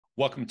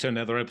Welcome to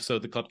another episode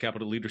of the Club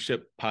Capital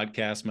Leadership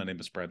Podcast. My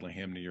name is Bradley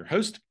Hamner, your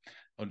host.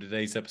 On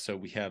today's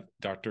episode, we have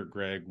Dr.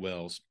 Greg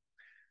Wells.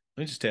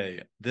 Let me just tell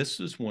you,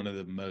 this is one of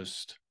the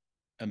most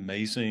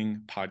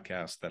amazing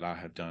podcasts that I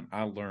have done.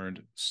 I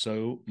learned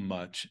so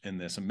much in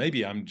this, and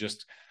maybe I'm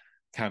just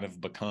kind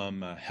of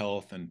become a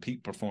health and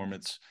peak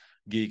performance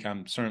geek.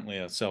 I'm certainly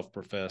a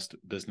self-professed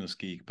business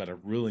geek, but I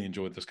really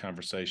enjoyed this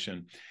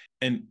conversation.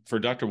 And for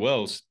Dr.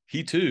 Wells,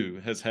 he too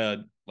has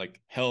had like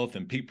health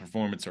and peak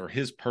performance are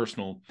his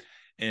personal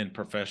and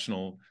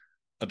professional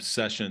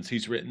obsessions.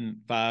 He's written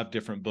 5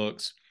 different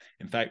books.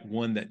 In fact,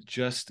 one that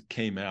just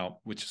came out,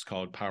 which is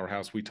called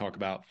Powerhouse, we talk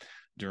about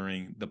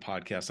during the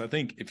podcast. I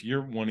think if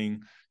you're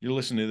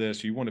listening to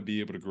this, you want to be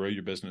able to grow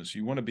your business.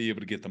 You want to be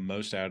able to get the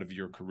most out of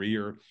your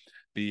career,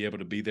 be able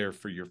to be there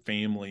for your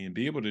family, and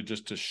be able to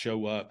just to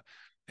show up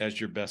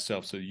as your best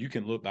self so you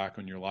can look back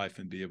on your life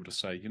and be able to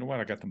say, you know what,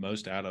 I got the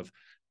most out of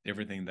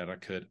everything that I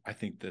could. I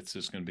think this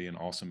is going to be an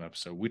awesome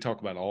episode. We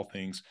talk about all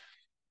things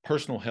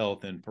personal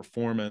health and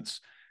performance.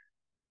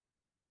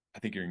 I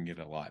think you're going to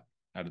get a lot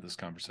out of this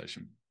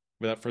conversation.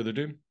 Without further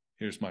ado,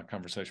 here's my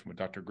conversation with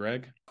Dr.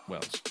 Greg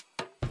Wells.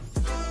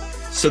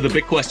 So the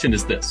big question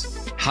is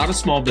this: how do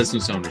small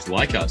business owners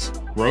like us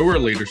grow our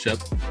leadership,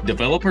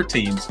 develop our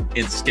teams,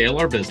 and scale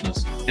our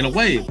business in a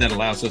way that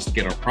allows us to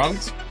get our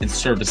products and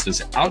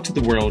services out to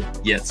the world,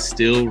 yet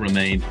still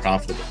remain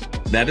profitable?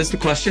 That is the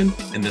question,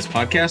 and this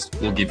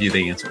podcast will give you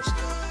the answers.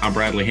 I'm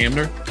Bradley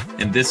Hamner,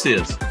 and this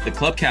is the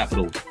Club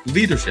Capital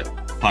Leadership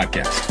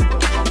Podcast.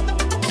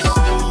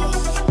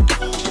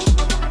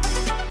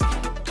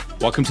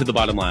 Welcome to The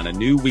Bottom Line, a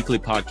new weekly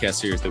podcast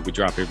series that we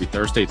drop every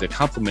Thursday to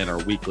complement our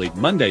weekly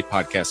Monday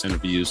podcast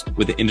interviews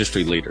with the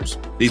industry leaders.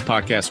 These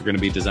podcasts are going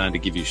to be designed to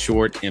give you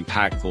short,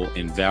 impactful,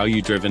 and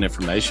value-driven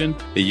information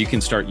that you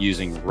can start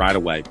using right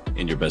away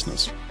in your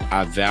business.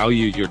 I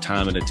value your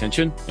time and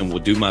attention and will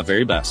do my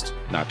very best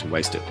not to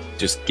waste it.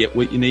 Just get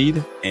what you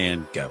need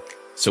and go.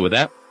 So with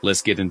that,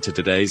 let's get into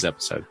today's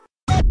episode.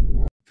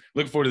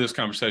 Looking forward to this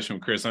conversation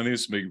with Chris. I think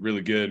this will be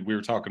really good. We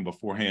were talking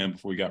beforehand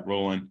before we got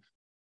rolling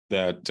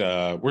that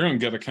we're going to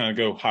get to kind of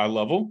go high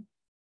level,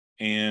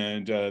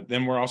 and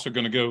then we're also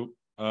going to go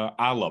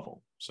eye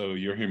level. So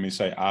you'll hear me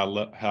say high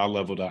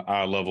level to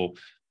eye level.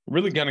 We're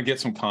really going to get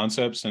some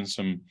concepts and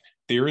some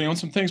theory on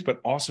some things, but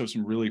also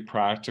some really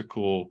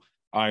practical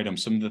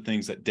items, some of the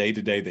things that day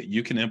to day that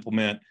you can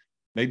implement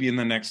maybe in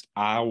the next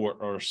hour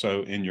or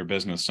so in your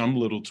business, some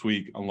little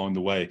tweak along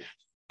the way.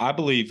 I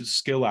believe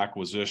skill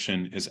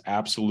acquisition is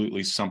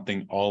absolutely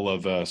something all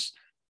of us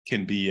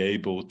can be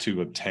able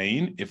to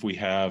obtain if we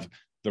have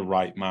the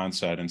right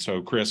mindset. And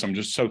so, Chris, I'm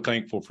just so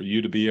thankful for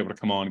you to be able to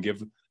come on and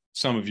give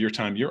some of your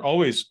time. You're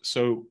always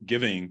so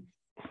giving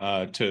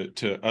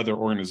to other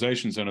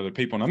organizations and other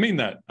people. And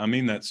I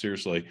mean that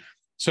seriously.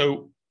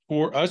 So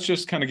for us,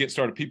 just kind of get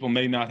started, people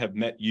may not have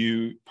met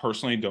you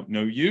personally, don't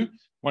know you.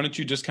 Why don't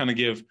you just kind of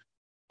give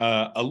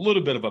a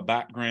little bit of a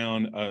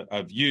background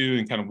of you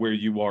and kind of where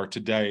you are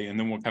today, and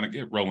then we'll kind of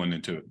get rolling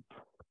into it.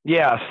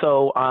 Yeah.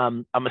 So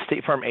I'm a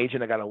State Farm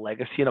agent. I got a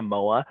legacy in a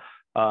MOA.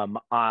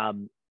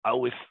 I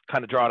always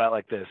kind of draw it out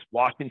like this.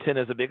 Washington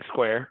is a big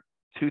square.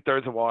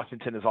 2/3 of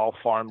Washington is all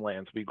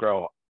farmlands. We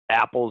grow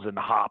apples and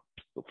hops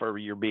for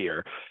your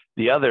beer.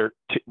 The other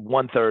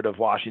 1/3 of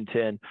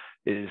Washington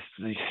is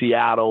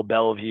Seattle,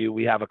 Bellevue.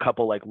 We have a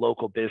couple like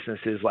local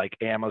businesses like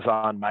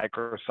Amazon,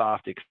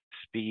 Microsoft,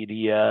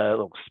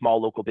 Expedia,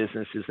 small local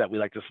businesses that we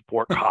like to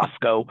support,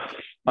 Costco.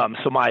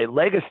 So my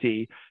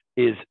legacy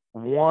is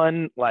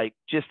one, like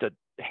just a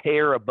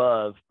hair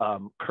above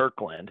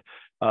Kirkland,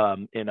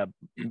 in a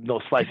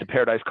little slice of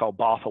paradise called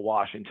Bothell,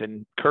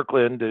 Washington.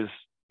 Kirkland is,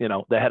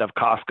 the head of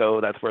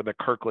Costco. That's where the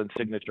Kirkland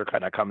signature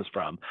kind of comes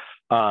from.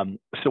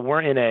 So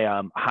we're in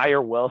a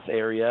higher wealth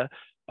area,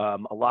 a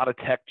lot of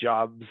tech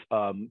jobs,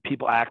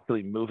 people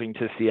actually moving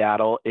to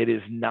Seattle. It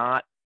is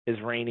not as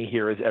rainy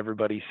here as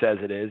everybody says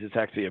it is. It's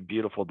actually a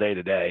beautiful day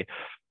today.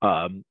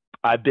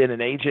 I've been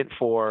an agent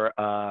for,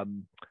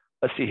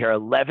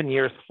 11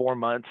 years, 4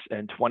 months,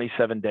 and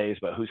 27 days,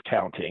 but who's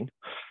counting?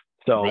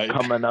 So right.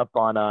 Coming up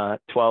on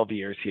 12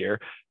 years here.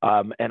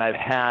 And I've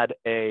had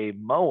a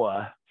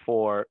MOA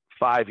for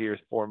 5 years,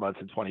 4 months,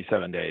 and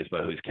 27 days,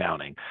 but who's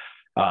counting?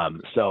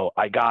 So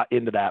I got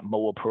into that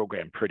MOA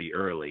program pretty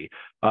early.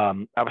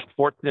 I was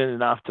fortunate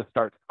enough to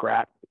start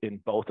scratch in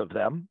both of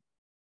them.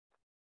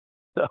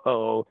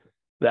 So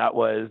that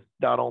was,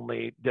 not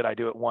only did I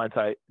do it once,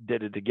 I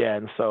did it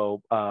again.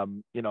 So,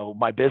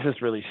 my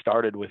business really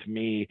started with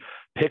me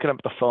picking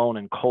up the phone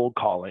and cold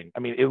calling. I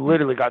mean, it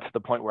literally got to the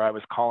point where I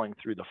was calling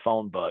through the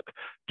phone book,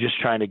 just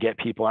trying to get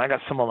people. And I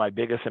got some of my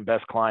biggest and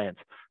best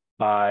clients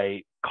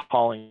by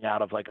calling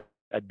out of like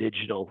a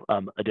digital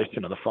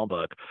edition of the phone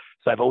book.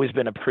 So I've always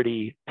been a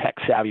pretty tech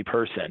savvy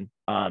person.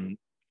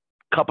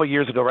 A couple of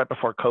years ago, right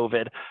before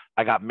COVID,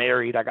 I got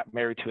married. I got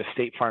married to a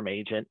State Farm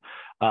agent.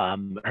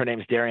 Her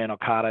name's Darian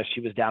Okada.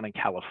 She was down in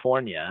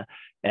California,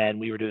 and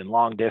we were doing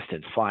long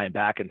distance, flying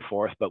back and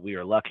forth, but we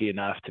were lucky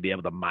enough to be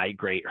able to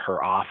migrate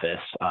her office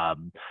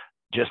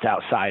just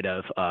outside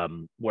of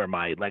where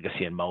my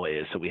legacy in MOA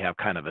is. So we have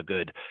kind of a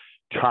good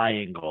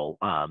triangle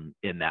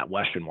in that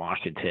Western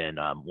Washington,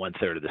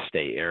 1/3 of the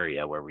state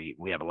area where we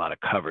have a lot of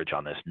coverage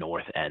on this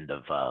north end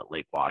of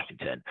Lake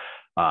Washington.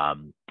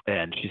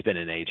 And she's been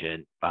an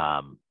agent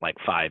like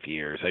 5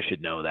 years. I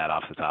should know that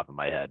off the top of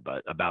my head,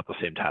 but about the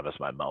same time as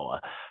my MOA.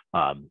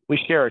 We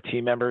share our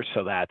team members,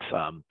 so that's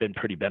been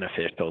pretty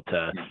beneficial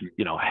to,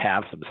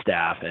 have some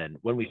staff. And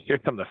when we share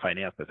some of the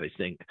finances, I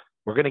think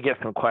we're going to get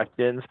some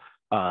questions,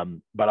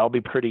 but I'll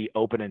be pretty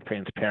open and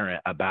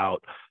transparent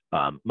about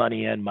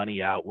money in,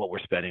 money out, what we're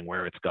spending,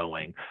 where it's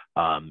going.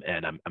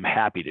 And I'm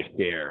happy to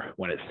share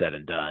when it's said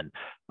and done.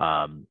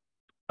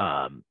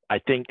 I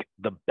think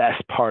the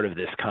best part of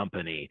this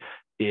company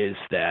is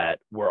that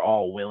we're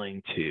all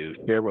willing to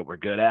share what we're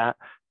good at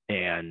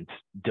and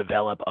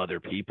develop other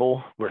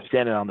people. We're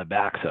standing on the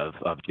backs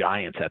of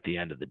giants at the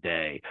end of the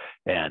day,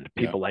 and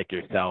people like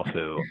yourself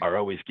who are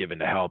always given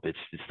to help. It's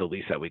the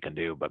least that we can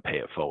do, but pay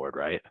it forward,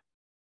 right?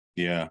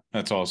 Yeah,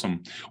 that's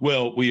awesome.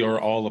 Well, we are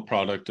all a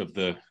product of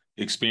the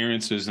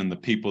experiences and the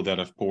people that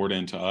have poured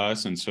into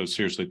us. And so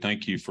seriously,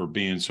 thank you for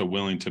being so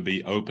willing to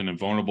be open and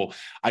vulnerable.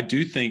 I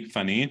do think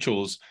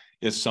financials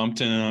is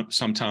something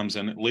sometimes,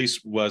 and at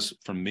least was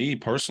for me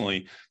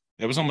personally,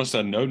 it was almost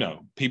a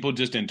no-no. People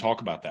just didn't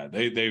talk about that.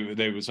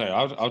 They would say,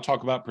 I'll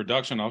talk about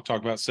production, I'll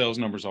talk about sales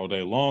numbers all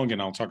day long,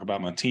 and I'll talk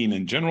about my team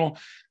in general.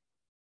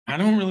 I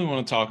don't really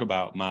want to talk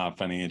about my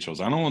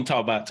financials. I don't want to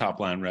talk about top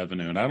line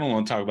revenue, and I don't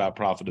want to talk about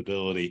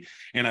profitability.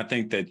 And I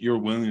think that your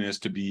willingness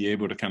to be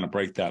able to kind of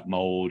break that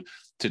mold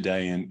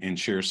today and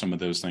share some of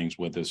those things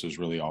with us is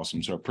really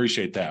awesome. So I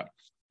appreciate that.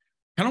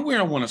 Kind of where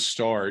I want to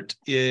start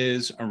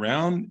is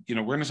around, we're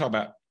going to talk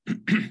about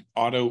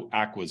auto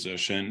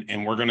acquisition,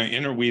 and we're going to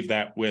interweave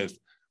that with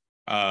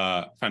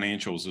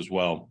financials as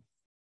well.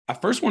 I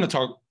first want to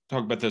talk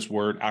about this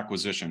word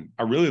acquisition.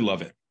 I really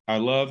love it. I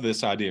love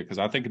this idea because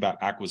I think about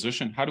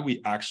acquisition. How do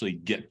we actually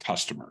get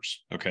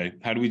customers? Okay.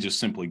 How do we just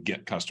simply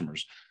get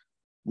customers?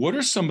 What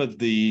are some of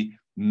the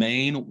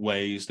main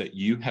ways that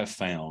you have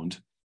found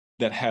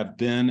that have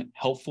been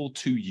helpful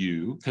to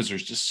you? Because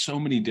there's just so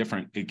many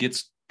different, it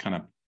gets kind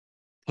of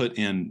put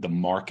in the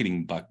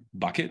marketing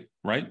bucket,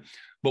 right?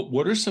 But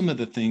what are some of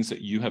the things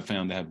that you have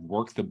found that have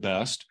worked the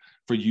best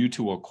for you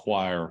to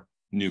acquire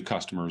new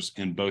customers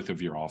in both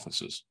of your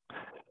offices?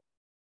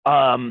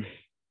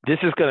 This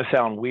is going to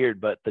sound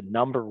weird, but the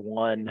number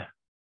one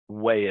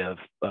way of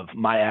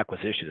my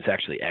acquisition is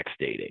actually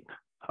X-dating.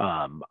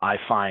 I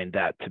find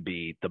that to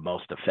be the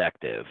most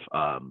effective.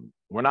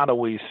 We're not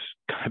always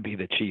going to be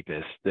the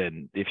cheapest.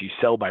 And if you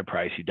sell by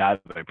price, you die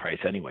by price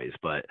anyways.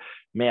 But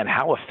man,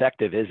 how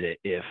effective is it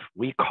if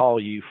we call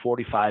you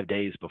 45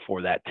 days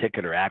before that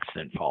ticket or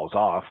accident falls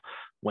off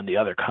when the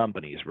other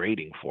company is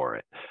rating for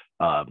it?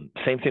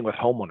 Same thing with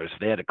homeowners. If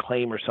they had a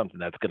claim or something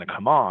that's going to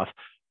come off,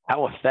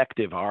 how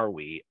effective are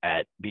we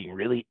at being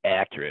really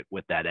accurate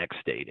with that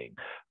X-dating?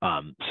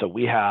 So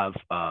we have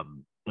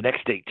an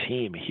X-date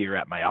team here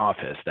at my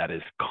office that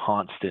is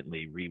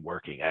constantly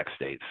reworking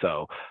X-dates.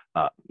 So,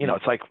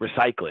 it's like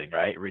recycling,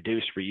 right?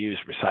 Reduce, reuse,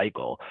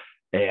 recycle.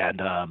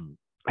 And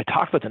I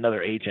talked with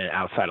another agent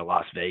outside of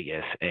Las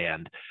Vegas,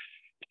 and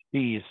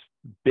she's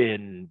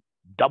been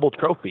double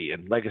trophy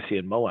in Legacy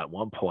and MOA at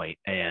one point.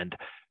 And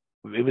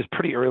it was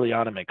pretty early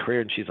on in my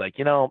career. And she's like,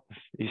 you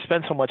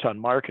spend so much on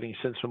marketing,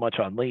 spend so much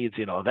on leads,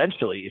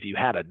 eventually if you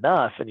had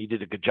enough and you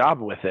did a good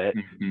job with it,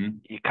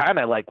 you kind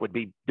of like would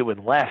be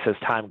doing less as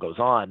time goes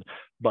on.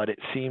 But it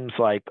seems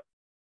like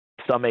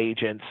some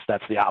agents,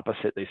 that's the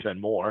opposite. They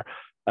spend more.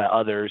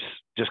 Others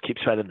just keep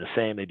spending the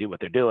same. They do what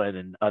they're doing,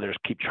 and others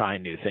keep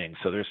trying new things.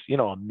 So there's,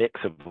 a mix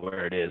of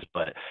where it is,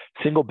 but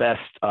single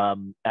best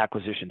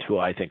acquisition tool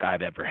I think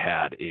I've ever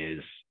had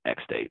is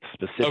X-dates,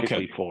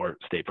 specifically for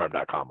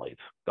statefarm.com leads.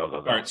 Go.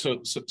 All right.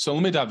 So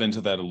let me dive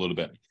into that a little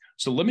bit.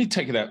 So let me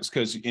take it out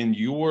because in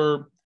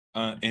your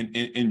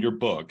in your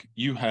book,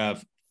 you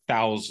have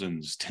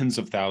thousands, tens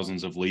of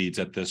thousands of leads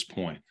at this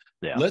point.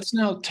 Yeah. Let's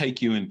now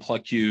take you and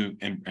pluck you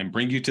and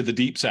bring you to the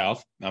deep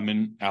South. I'm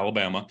in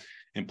Alabama,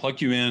 and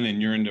pluck you in,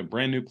 and you're in a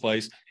brand new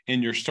place,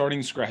 and you're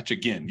starting scratch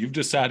again. You've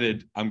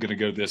decided I'm going to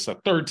go this a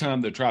third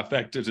time, the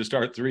trifecta, to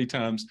start 3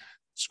 times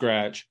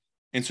scratch.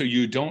 And so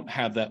you don't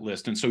have that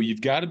list. And so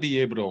you've got to be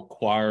able to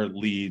acquire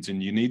leads,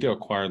 and you need to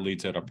acquire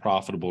leads at a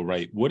profitable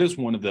rate. What is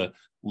one of the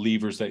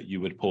levers that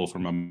you would pull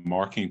from a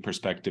marketing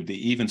perspective to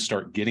even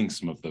start getting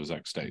some of those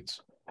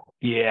X-dates?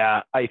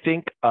 Yeah, I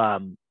think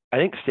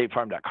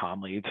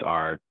statefarm.com leads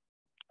are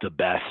the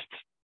best,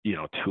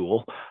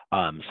 tool.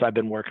 So I've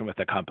been working with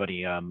a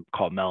company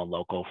called Melon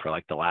Local for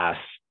like the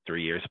last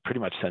 3 years, pretty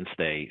much since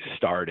they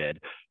started.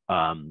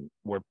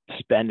 We're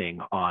spending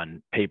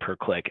on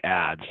pay-per-click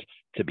ads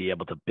to be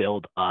able to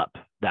build up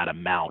that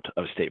amount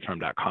of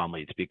statefarm.com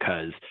leads,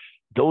 because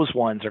those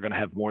ones are going to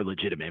have more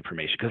legitimate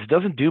information. Because it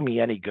doesn't do me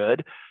any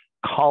good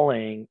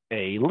calling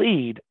a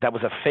lead that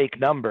was a fake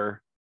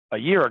number a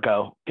year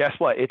ago. Guess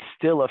what? It's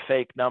still a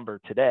fake number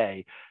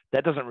today.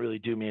 That doesn't really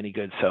do me any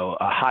good. So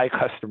a high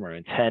customer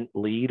intent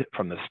lead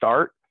from the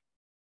start,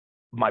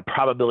 my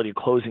probability of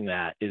closing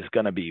that is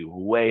going to be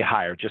way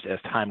higher just as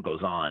time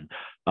goes on.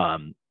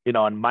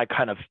 and my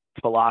kind of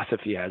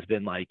philosophy has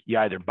been like, you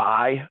either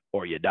buy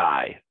or you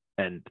die.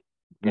 And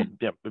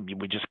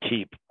we just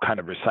keep kind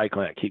of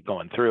recycling it, keep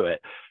going through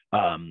it.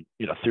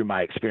 Through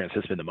my experience,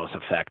 has been the most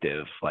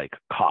effective, like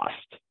cost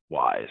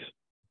wise.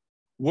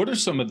 What are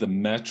some of the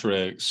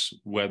metrics,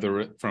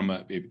 whether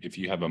if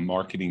you have a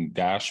marketing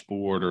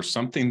dashboard or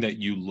something that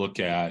you look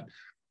at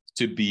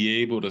to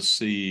be able to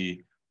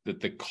see that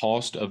the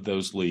cost of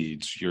those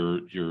leads,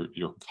 your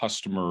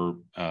customer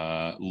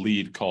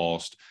lead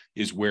cost,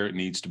 is where it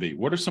needs to be?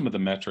 What are some of the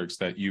metrics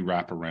that you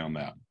wrap around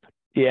that?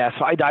 Yeah,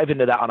 so I dive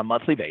into that on a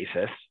monthly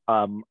basis.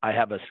 I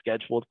have a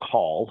scheduled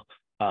call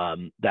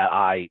that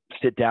I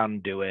sit down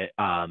and do it.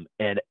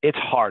 And it's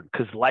hard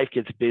because life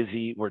gets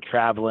busy. We're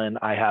traveling.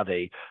 I have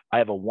a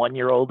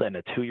 1-year-old and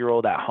a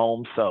 2-year-old at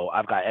home. So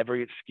I've got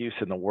every excuse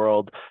in the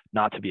world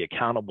not to be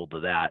accountable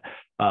to that.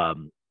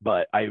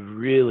 But I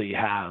really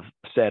have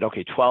said,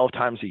 okay, 12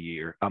 times a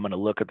year, I'm going to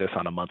look at this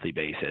on a monthly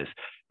basis.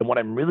 And what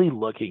I'm really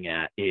looking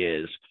at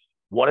is,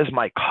 what is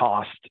my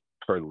cost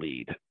per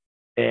lead?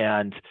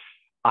 And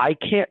I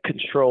can't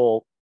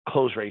control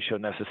close ratio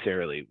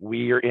necessarily.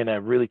 We are in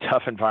a really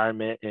tough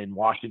environment in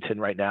Washington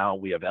right now.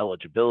 We have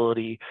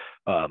eligibility.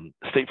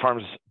 State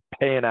Farm's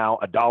paying out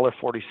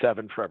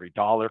 $1.47 for every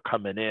dollar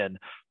coming in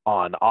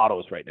on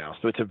autos right now.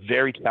 So it's a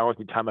very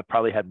challenging time. I've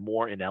probably had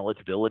more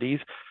ineligibilities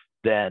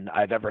than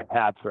I've ever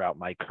had throughout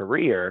my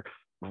career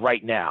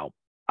right now.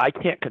 I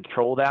can't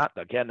control that.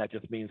 Again, that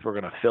just means we're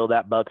going to fill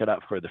that bucket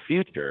up for the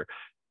future.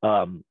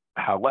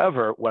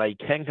 However, what I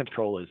can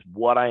control is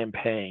what I am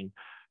paying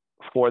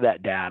for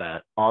that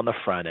data on the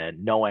front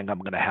end, knowing I'm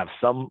going to have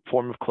some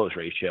form of close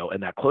ratio,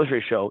 and that close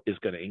ratio is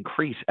going to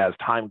increase as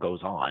time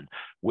goes on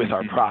with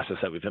our process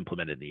that we've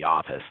implemented in the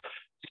office.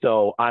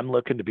 So I'm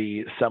looking to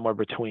be somewhere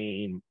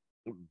between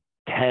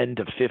 $10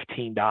 to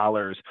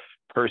 $15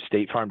 per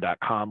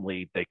statefarm.com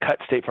lead. They cut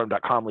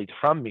statefarm.com leads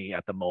from me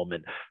at the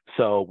moment,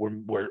 so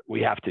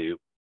we have to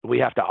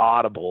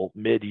audible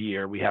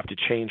mid-year. We have to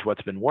change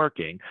what's been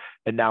working,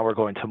 and now we're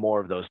going to more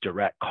of those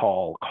direct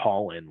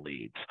call-in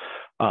leads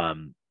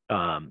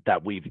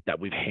that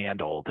we've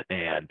handled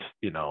and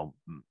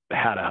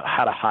had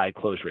a high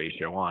close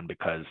ratio on,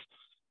 because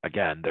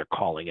again, they're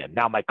calling in.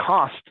 Now my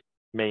cost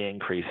may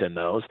increase in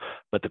those,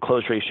 but the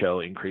close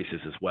ratio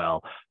increases as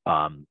well.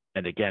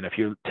 And again, if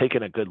you're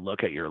taking a good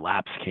look at your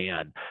lap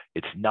scan,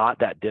 it's not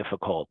that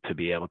difficult to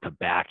be able to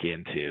back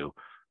into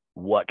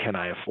what can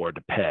I afford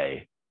to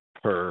pay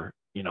per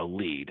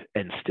lead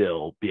and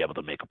still be able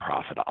to make a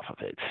profit off of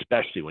it,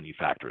 especially when you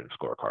factor in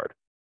scorecard.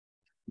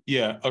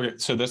 Yeah. Okay.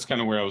 So that's kind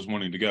of where I was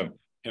wanting to go.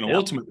 And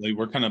ultimately,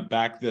 we're going to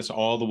back this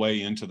all the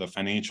way into the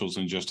financials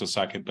in just a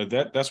second, but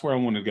that's where I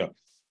want to go.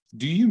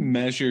 Do you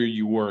measure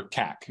your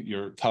CAC,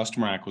 your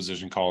customer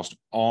acquisition cost,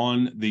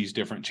 on these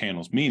different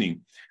channels?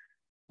 Meaning,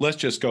 let's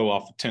just go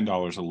off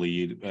 $10 a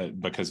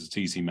lead because it's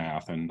easy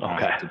math, and I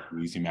have to do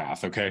easy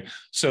math. Okay.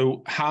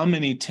 So how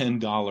many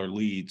 $10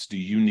 leads do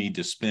you need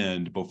to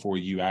spend before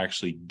you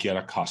actually get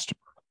a customer?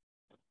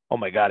 Oh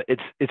my God,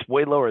 it's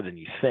way lower than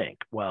you think.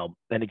 Well,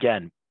 and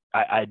again,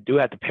 I do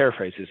have to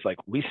paraphrase this. Like,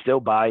 we still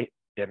buy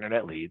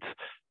internet leads.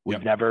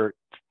 We've never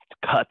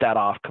cut that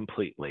off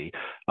completely.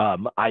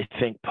 I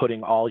think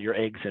putting all your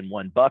eggs in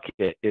one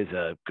bucket is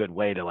a good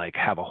way to like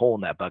have a hole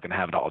in that bucket and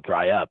have it all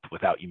dry up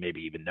without you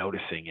maybe even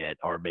noticing it,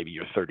 or maybe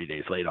you're 30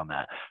 days late on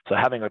that. So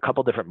having a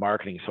couple different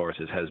marketing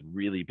sources has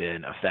really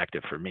been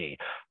effective for me.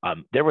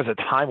 There was a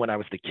time when I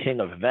was the king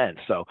of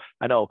events. So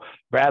I know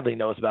Bradley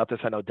knows about this.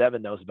 I know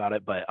Devin knows about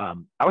it, but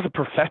I was a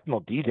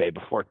professional DJ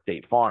before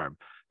State Farm.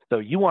 So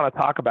you want to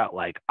talk about,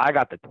 like, I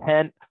got the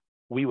tent,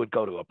 we would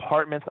go to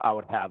apartments, I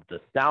would have the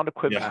sound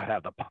equipment, I'd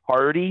have the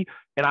party,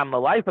 and I'm the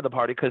life of the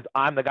party because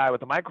I'm the guy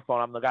with the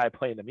microphone, I'm the guy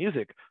playing the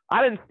music.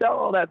 I didn't sell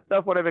all that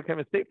stuff when I became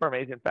a State Farm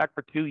agent. In fact,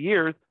 for 2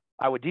 years,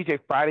 I would DJ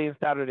Friday and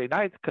Saturday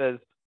nights because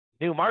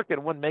new market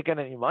wasn't making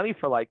any money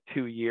for like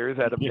 2 years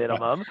at a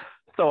minimum.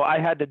 So I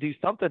had to do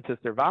something to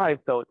survive.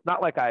 So it's not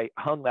like I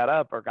hung that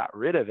up or got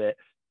rid of it.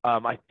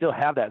 I still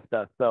have that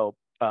stuff. So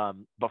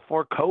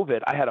before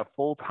COVID, I had a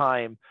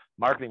full-time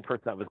marketing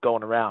person that was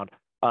going around.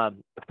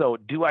 So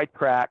do I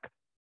track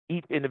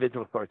each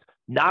individual source?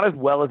 Not as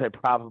well as I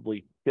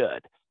probably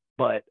should,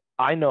 but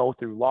I know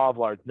through law of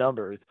large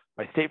numbers,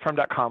 my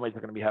statefarm.com leads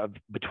are going to have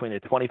between a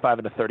 25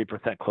 and a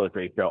 30% close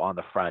ratio on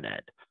the front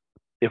end.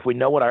 If we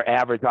know what our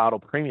average auto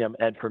premium,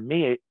 and for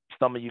me,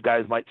 some of you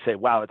guys might say,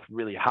 wow, it's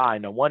really high.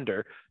 No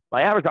wonder.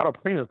 My average auto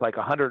premium is like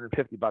 $150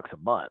 a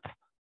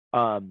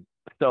month.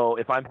 So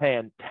if I'm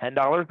paying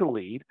 $10 a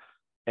lead,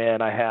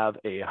 and I have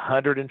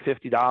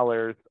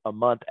 $150 a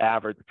month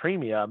average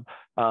premium,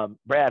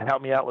 Brad,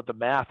 help me out with the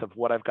math of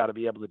what I've got to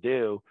be able to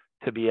do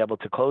to be able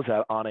to close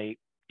that on a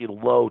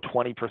low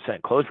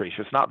 20% close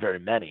ratio. It's not very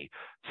many.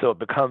 So it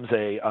becomes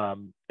a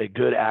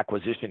good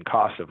acquisition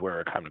cost of where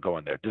we're kind of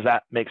going there. Does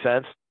that make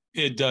sense?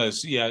 It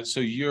does. Yeah.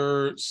 So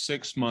your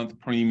 6-month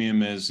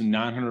premium is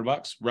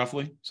 $900,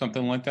 roughly,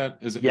 something like that.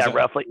 Is that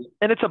roughly?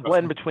 And it's a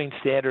blend roughly between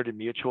standard and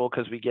mutual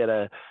because we get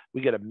a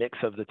mix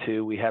of the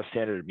two. We have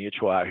standard and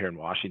mutual out here in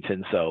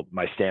Washington, so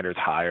my standard's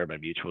higher, my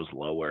mutual's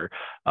lower.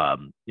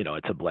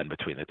 It's a blend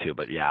between the two.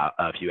 But yeah,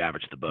 if you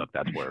average the book,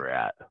 that's where we're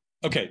at.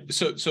 Okay,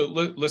 so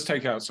let's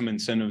take out some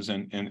incentives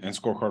and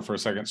scorecard for a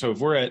second. So if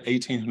we're at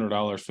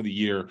 $1,800 for the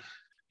year,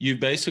 you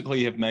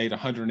basically have made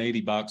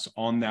 $180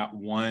 on that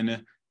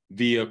one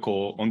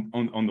vehicle,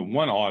 on the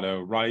one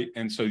auto, right?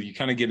 And so you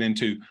kind of get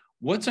into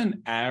what's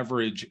an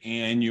average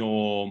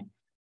annual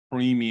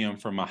premium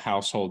from a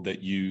household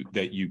that you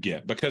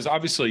get, because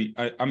obviously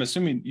I'm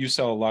assuming you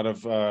sell a lot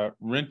of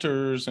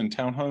renters and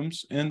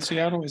townhomes in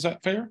Seattle. Is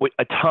that fair?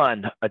 A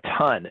ton.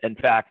 In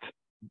fact,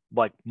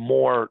 like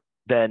more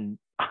than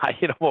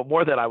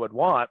more than I would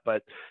want,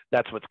 but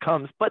that's what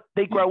comes. But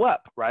they grow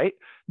up, right?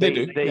 They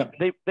do.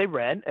 They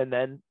rent, and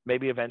then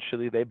maybe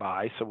eventually they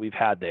buy. So we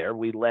led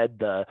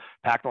the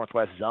Pac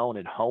Northwest zone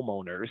in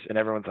homeowners, and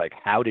everyone's like,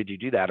 "How did you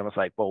do that?" And I was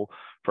like, "Well,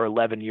 for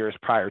 11 years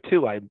prior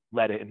to, I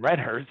led it in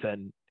renters,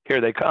 and here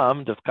they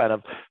come, just kind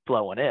of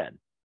flowing in."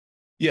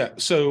 Yeah.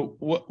 So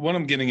what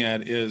I'm getting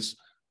at is,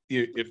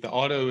 if the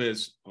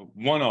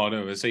one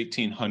auto is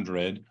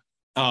 1,800.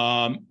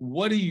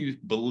 What do you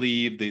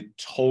believe the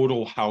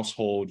total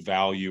household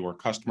value or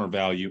customer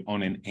value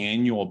on an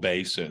annual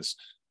basis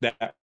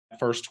that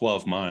first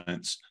 12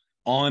 months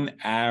on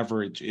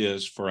average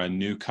is for a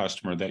new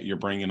customer that you're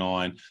bringing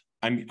on?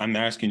 I'm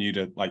asking you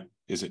to, like,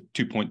 is it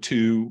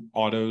 2.2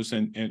 autos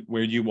and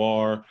where you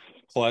are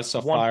plus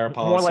a fire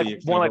policy?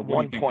 More like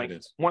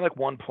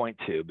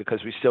 1.2,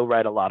 because we still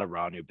write a lot of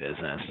raw new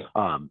business.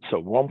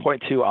 So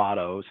 1.2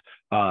 autos.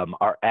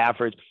 Our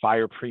average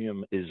fire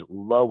premium is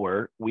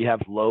lower. We have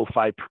low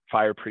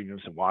fire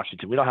premiums in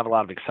Washington. We don't have a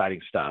lot of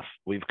exciting stuff.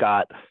 We've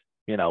got,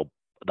 the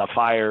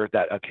fire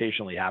that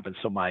occasionally happens.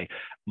 So my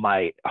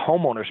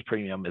homeowner's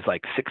premium is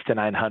like $600 to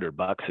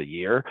 $900 a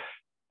year,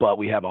 but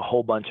we have a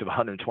whole bunch of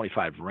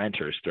 125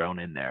 renters thrown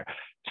in there.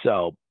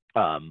 So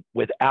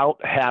without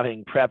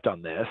having prepped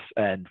on this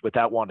and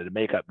without wanting to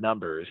make up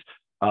numbers,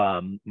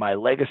 my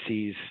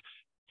legacy's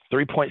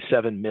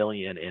 $3.7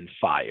 million in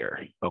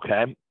fire.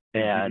 Okay.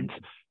 And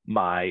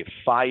my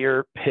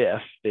fire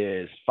PIF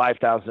is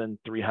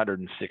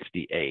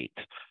 5,368.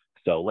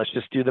 So let's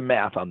just do the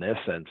math on this,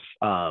 since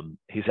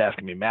he's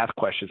asking me math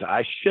questions.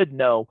 I should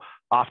know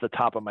off the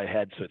top of my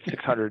head. So it's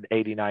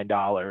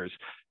 $689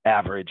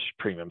 average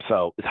premium.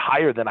 So it's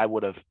higher than I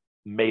would have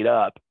made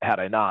up had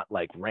I not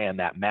ran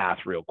that math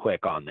real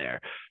quick on there.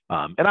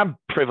 And I'm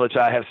privileged.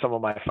 I have some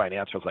of my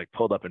financials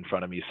pulled up in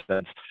front of me,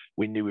 since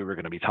we knew we were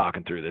going to be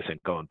talking through this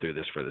and going through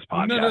this for this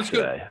podcast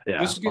today.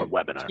 Yeah, or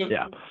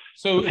webinar.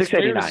 So it's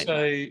fair to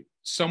say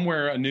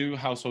somewhere a new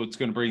household is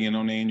going to bring in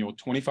on annual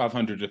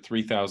 $2,500 to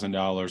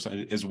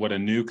 $3,000 is what a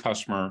new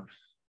customer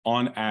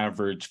on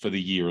average for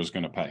the year is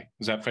going to pay.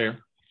 Is that fair?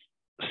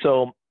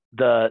 So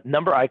the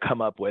number I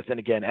come up with, and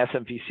again,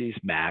 SMVC's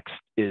max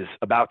is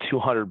about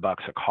 $200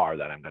 a car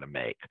that I'm going to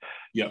make.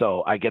 Yep.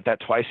 So I get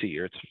that twice a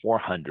year. It's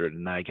 $400,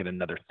 and I get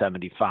another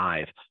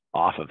 $75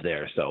 off of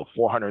there. So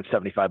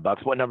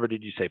 $475. What number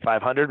did you say?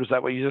 500? Was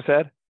that what you just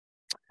said?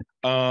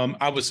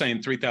 I was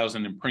saying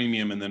 3,000 in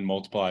premium, and then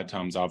multiplied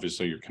times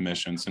obviously your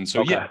commissions. And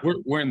so yeah,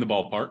 we're in the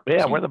ballpark.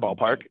 Yeah, we're in the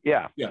ballpark.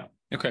 Yeah. Yeah.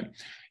 Okay.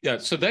 Yeah.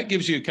 So that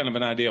gives you kind of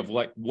an idea of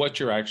what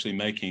you're actually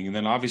making. And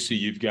then obviously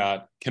you've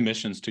got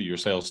commissions to your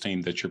sales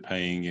team that you're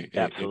paying,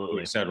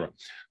 absolutely, et cetera.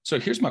 So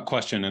here's my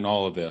question in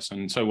all of this.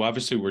 And so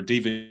obviously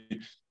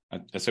I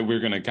said we're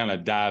going to kind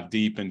of dive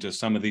deep into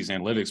some of these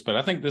analytics, but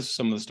I think this is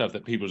some of the stuff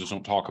that people just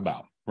don't talk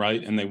about,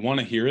 right? And they want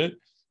to hear it.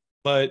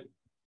 But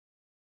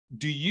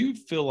do you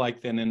feel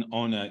like then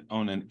on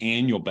an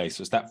annual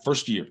basis, that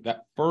first year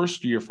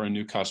for a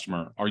new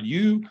customer, are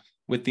you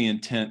with the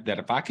intent that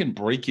if I can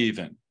break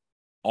even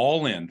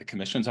all in the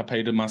commissions I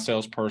pay to my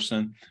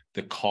salesperson,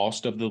 the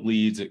cost of the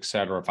leads, et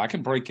cetera, if I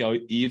can break out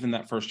even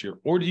that first year,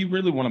 or do you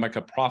really want to make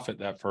a profit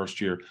that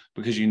first year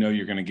because you know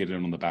you're going to get it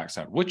on the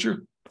backside? What's your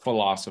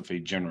philosophy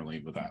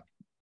generally with that?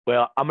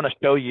 Well, I'm going to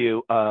show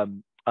you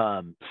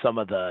some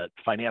of the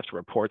financial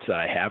reports that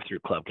I have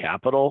through Club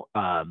Capital.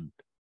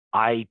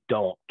 I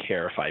don't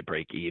care if I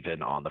break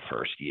even on the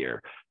first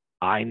year.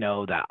 I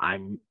know that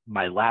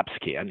my lap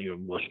scan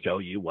will show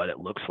you what it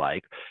looks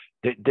like.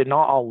 They're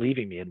not all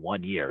leaving me in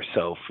 1 year.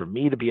 So for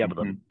me to be able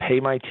to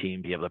pay my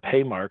team, be able to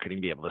pay marketing,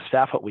 be able to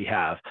staff what we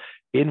have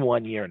in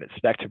 1 year and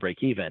expect to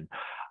break even,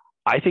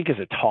 I think is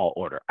a tall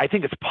order. I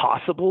think it's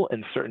possible,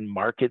 and certain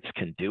markets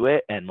can do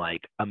it, and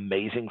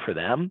amazing for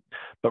them.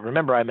 But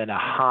remember, I'm in a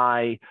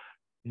high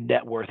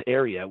net worth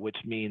area, which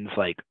means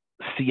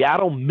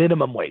Seattle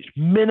minimum wage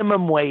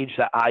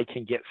that I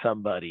can get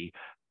somebody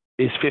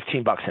is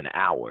 $15 an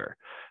hour.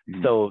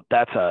 So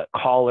that's a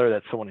caller,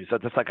 that's someone who's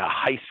that's like a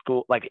high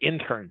school,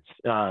 interns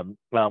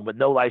with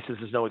no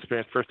licenses, no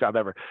experience, first job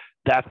ever.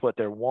 That's what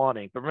they're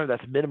wanting. But remember,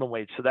 that's minimum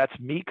wage. So that's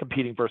me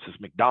competing versus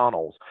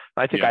McDonald's.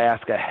 I think I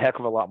ask a heck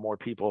of a lot more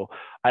people.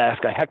 I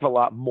ask a heck of a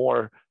lot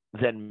more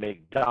than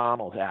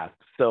McDonald's asks.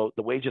 So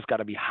the wages got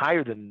to be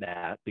higher than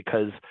that,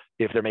 because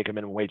if they're making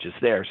minimum wages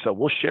there. So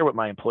we'll share what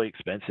my employee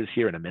expenses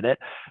here in a minute,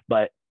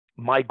 but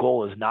my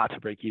goal is not to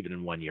break even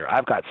in 1 year.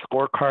 I've got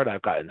scorecard,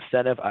 I've got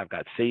incentive, I've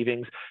got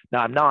savings.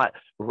 Now I'm not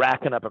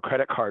racking up a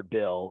credit card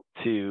bill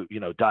to,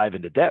 dive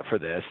into debt for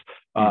this.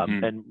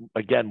 And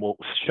again, we'll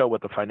show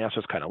what the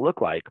financials kind of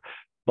look like.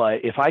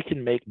 But if I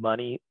can make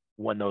money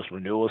when those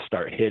renewals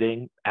start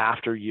hitting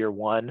after year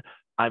one,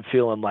 I'm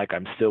feeling like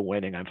I'm still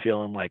winning. I'm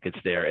feeling like it's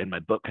there, and my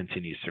book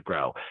continues to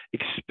grow,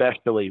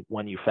 especially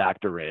when you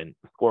factor in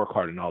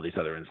scorecard and all these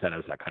other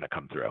incentives that kind of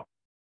come through.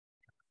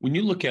 When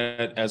you look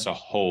at it as a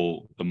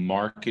whole, the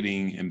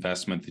marketing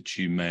investment that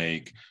you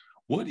make,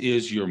 what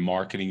is your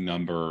marketing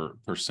number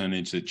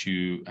percentage that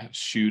you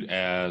shoot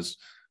as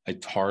a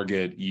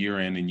target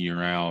year in and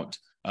year out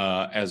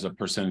as a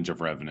percentage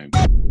of revenue?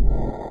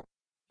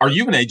 Are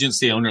you an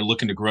agency owner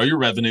looking to grow your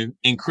revenue,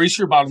 increase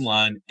your bottom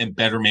line, and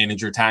better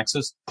manage your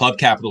taxes? Club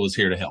Capital is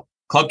here to help.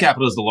 Club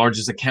Capital is the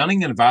largest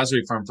accounting and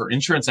advisory firm for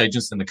insurance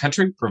agents in the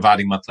country,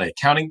 providing monthly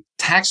accounting,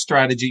 tax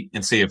strategy,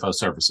 and CFO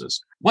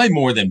services. Way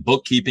more than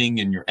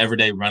bookkeeping and your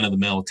everyday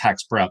run-of-the-mill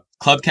tax prep,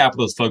 Club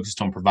Capital is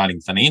focused on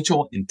providing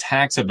financial and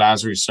tax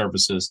advisory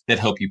services that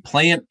help you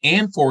plan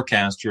and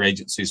forecast your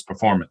agency's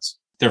performance.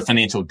 Their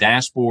financial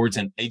dashboards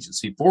and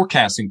agency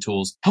forecasting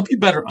tools help you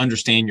better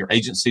understand your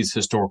agency's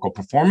historical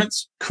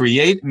performance,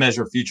 create and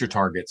measure future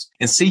targets,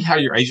 and see how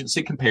your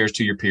agency compares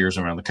to your peers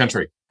around the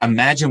country.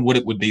 Imagine what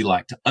it would be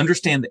like to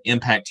understand the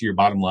impact to your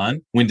bottom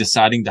line when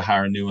deciding to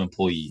hire a new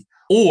employee,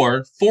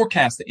 or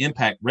forecast the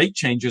impact rate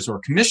changes or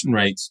commission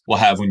rates will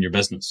have on your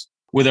business.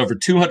 With over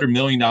 $200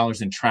 million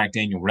in tracked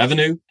annual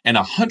revenue and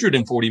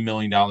 $140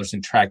 million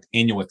in tracked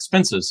annual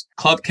expenses,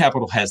 Club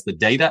Capital has the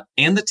data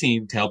and the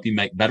team to help you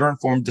make better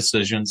informed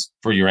decisions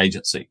for your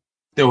agency.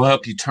 They will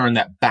help you turn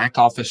that back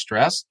office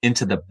stress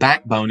into the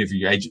backbone of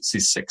your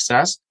agency's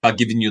success by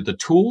giving you the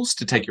tools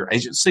to take your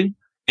agency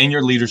and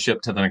your leadership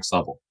to the next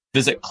level.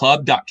 Visit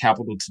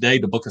club.capital today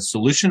to book a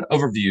solution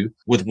overview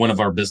with one of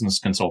our business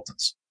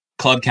consultants.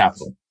 Club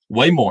Capital,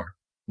 way more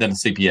than a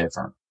CPA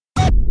firm.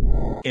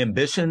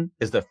 Ambition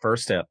is the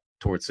first step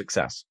towards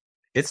success.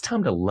 It's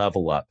time to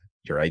level up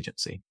your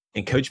agency.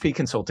 And Coach P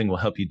Consulting will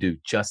help you do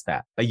just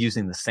that by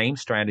using the same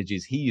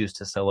strategies he used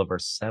to sell over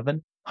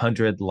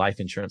 700 life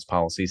insurance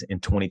policies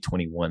in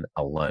 2021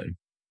 alone.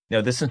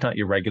 Now, this is not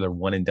your regular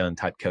one and done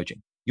type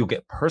coaching. You'll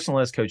get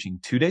personalized coaching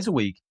 2 days a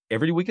week,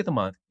 every week of the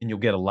month, and you'll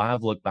get a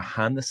live look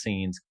behind the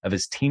scenes of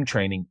his team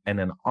training and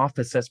an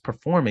office that's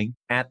performing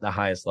at the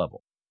highest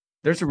level.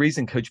 There's a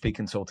reason Coach P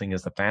Consulting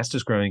is the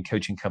fastest growing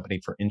coaching company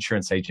for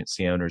insurance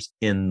agency owners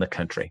in the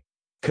country.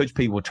 Coach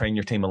P will train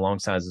your team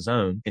alongside his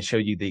own and show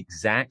you the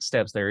exact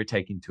steps they're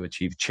taking to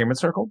achieve Chairman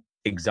Circle,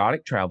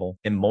 exotic travel,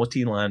 and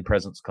multi-line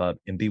presence club,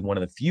 and be one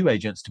of the few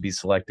agents to be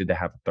selected to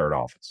have a third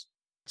office.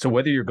 So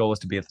whether your goal is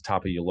to be at the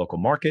top of your local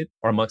market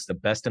or amongst the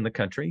best in the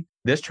country,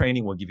 this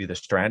training will give you the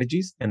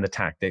strategies and the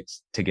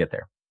tactics to get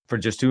there. For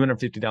just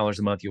 $250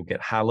 a month, you'll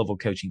get high-level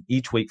coaching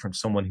each week from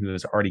someone who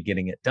is already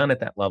getting it done at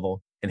that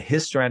level, and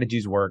his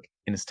strategies work,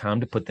 and it's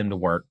time to put them to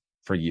work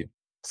for you.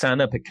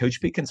 Sign up at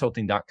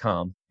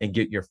coachpconsulting.com and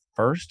get your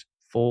first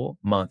full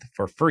month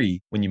for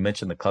free when you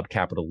mention the Club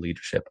Capital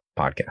Leadership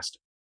Podcast.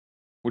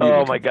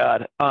 Oh my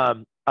God.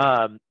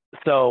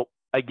 So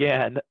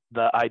again,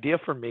 the idea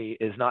for me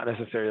is not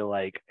necessarily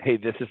like, hey,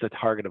 this is the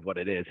target of what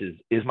it is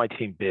my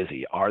team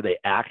busy? Are they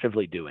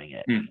actively doing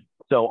it?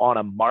 So on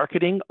a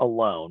marketing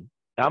alone,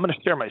 I'm going to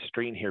share my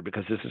screen here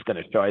because this is going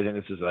to show, I think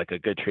this is like a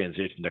good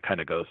transition to kind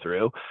of go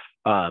through.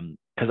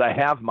 Because I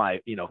have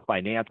my,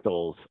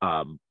 financials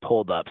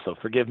pulled up. So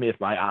forgive me if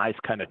my eyes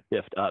kind of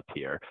shift up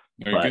here.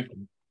 But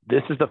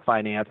this is the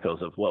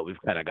financials of what we've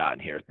kind of gotten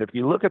here. So if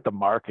you look at the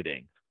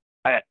marketing,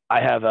 I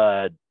have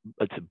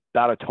it's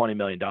about a $20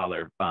 million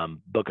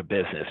book of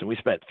business, and we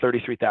spent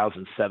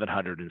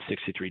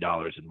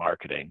 $33,763 in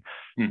marketing,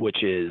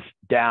 which is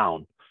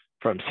down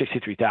from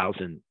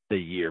 $63,000 the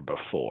year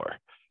before.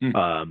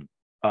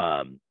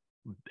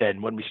 And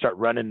when we start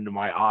running into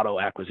my auto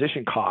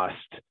acquisition cost,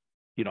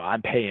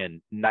 I'm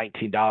paying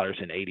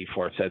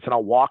 $19.84. And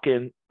I'll walk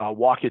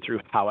you through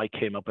how I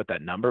came up with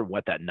that number,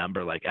 what that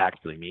number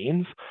actually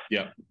means.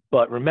 Yeah.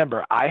 But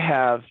remember, I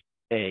have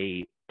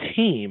a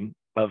team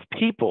of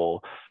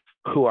people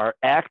who are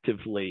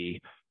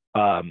actively,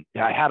 I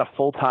had a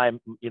full-time,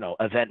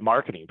 event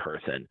marketing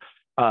person.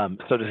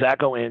 So does that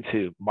go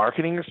into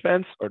marketing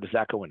expense or does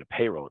that go into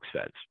payroll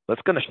expense?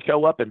 That's going to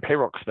show up in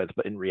payroll expense,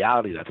 but in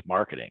reality, that's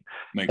marketing.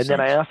 Makes sense.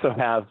 Then I also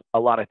have a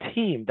lot of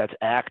team that's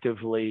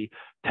actively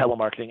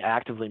telemarketing,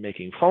 actively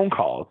making phone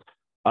calls.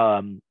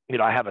 I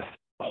have a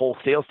whole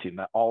sales team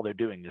that all they're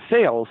doing is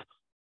sales.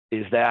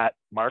 Is that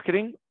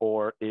marketing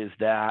or is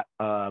that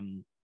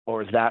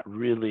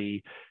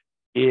really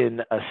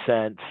in a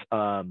sense,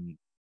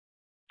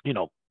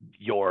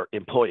 your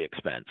employee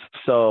expense?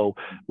 So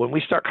when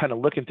we start kind of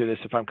looking through this,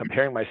 if I'm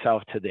comparing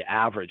myself to the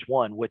average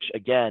one, which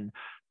again,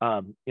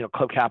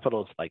 Club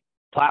Capital's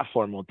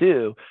platform will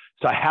do.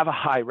 So I have a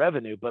high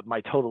revenue, but my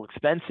total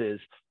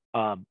expenses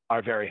are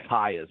very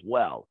high as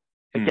well.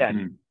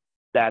 Again,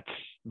 that's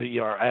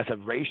as a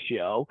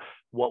ratio,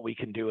 what we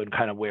can do and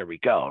kind of where we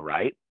go,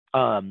 right?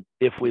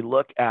 If we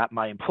look at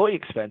my employee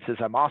expenses,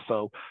 I'm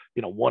also,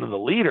 one of the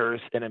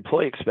leaders in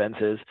employee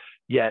expenses,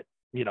 yet,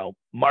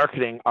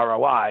 marketing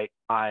ROI,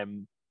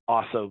 I'm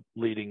also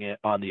leading it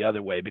on the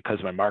other way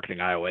because my marketing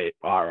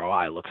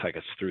ROI looks like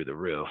it's through the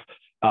roof.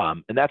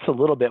 And that's a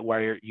little bit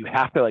where you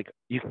have to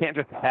you can't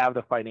just have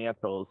the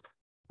financials,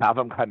 have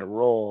them kind of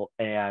roll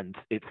and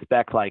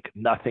expect like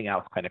nothing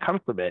else kind of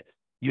comes from it.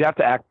 You have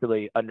to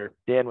actually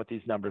understand what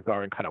these numbers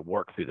are and kind of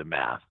work through the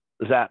math.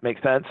 Does that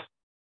make sense?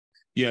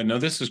 Yeah, no,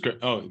 this is great.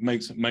 Oh, it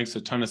makes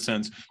a ton of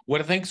sense. What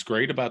I think is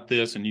great about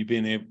this, and you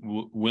being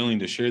willing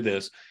to share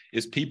this,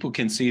 is people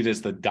can see it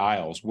as the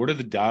dials. What are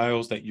the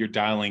dials that you're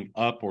dialing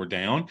up or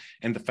down?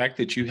 And the fact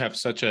that you have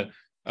such a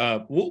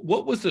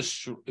what was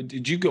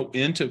did you go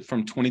into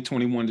from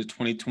 2021 to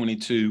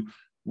 2022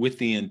 with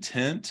the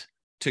intent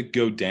to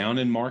go down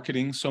in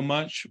marketing so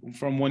much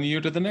from one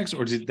year to the next,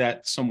 or did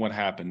that somewhat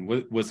happen?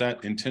 Was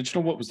that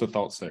intentional? What was the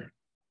thoughts there?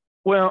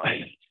 Well,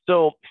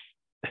 so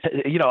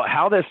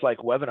how this like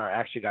webinar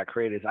actually got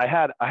created is I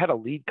had a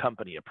lead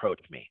company approach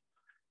me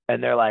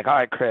and they're like, all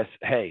right, Chris,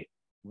 hey,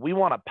 we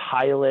want to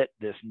pilot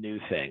this new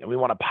thing and we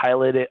want to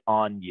pilot it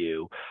on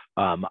you.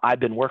 I've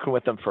been working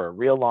with them for a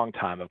real long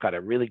time. I've got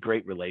a really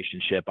great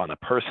relationship on a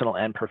personal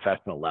and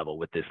professional level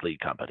with this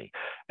lead company.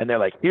 And they're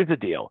like, here's the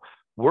deal.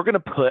 We're going to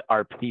put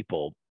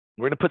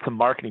some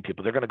marketing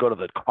people. They're going to go to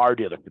the car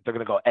dealership. They're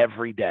going to go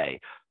every day.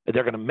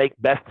 They're going to make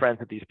best friends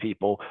with these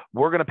people.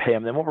 We're going to pay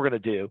them. Then what we're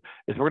going to do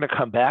is we're going to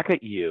come back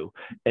at you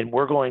and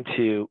we're going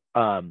to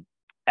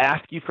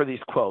ask you for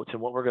these quotes.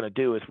 And what we're going to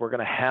do is we're going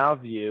to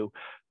have you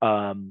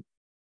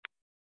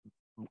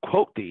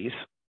quote these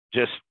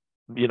just,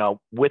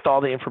 with all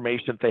the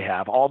information that they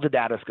have. All the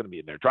data is going to be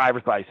in their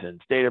driver's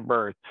license, date of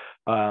birth,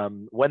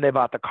 when they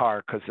bought the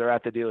car, because they're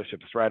at the dealership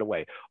right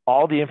away.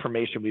 All the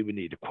information we would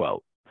need to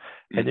quote.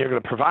 And you're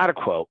going to provide a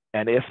quote.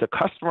 And if the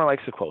customer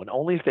likes the quote, and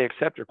only if they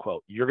accept your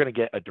quote, you're going to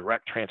get a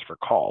direct transfer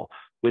call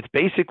with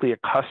basically a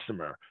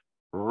customer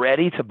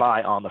ready to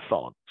buy on the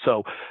phone.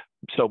 So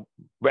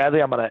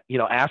Bradley, I'm going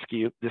to, ask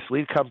you, this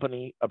lead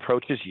company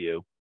approaches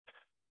you.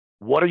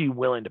 What are you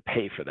willing to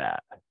pay for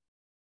that?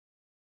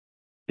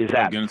 Is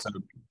that $5,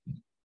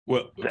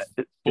 $10,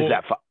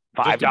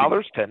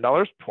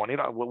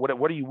 $20?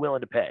 What are you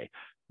willing to pay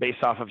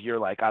based off of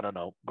your, I don't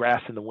know,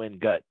 grass in the wind,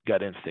 gut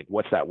instinct?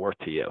 What's that worth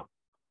to you?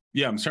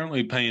 Yeah, I'm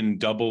certainly paying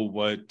double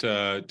what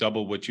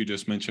you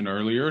just mentioned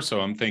earlier. So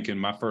I'm thinking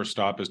my first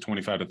stop is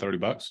 $25 to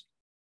 $30.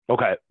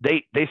 Okay.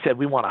 They said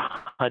we want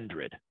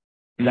 100.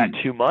 Is that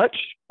too much,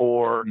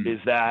 or is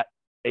that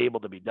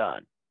able to be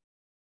done?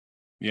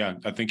 Yeah,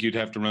 I think you'd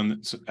have to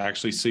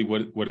actually see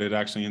what it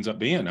actually ends up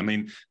being. I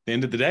mean, at the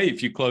end of the day,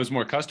 if you close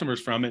more customers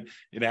from it,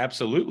 it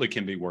absolutely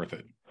can be worth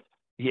it.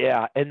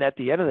 Yeah. And at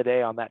the end of the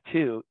day on that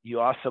too, you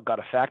also got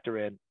to factor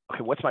in,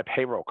 okay, what's my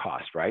payroll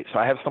cost, right? So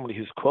I have somebody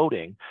who's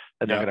quoting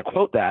and they're going to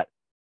quote that,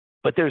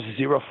 but there's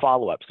zero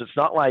follow-up. So it's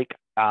not like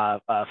a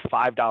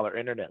 $5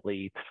 internet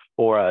lead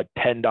or a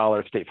 $10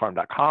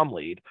 statefarm.com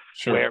lead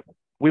where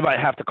we might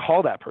have to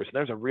call that person.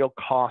 There's a real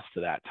cost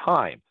to that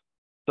time.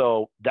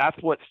 So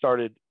that's what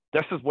started.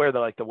 This is where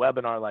the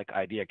webinar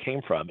idea came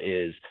from,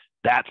 is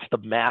that's the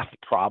math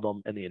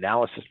problem and the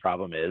analysis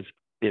problem is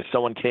if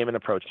someone came and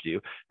approached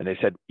you and they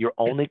said,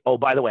 oh,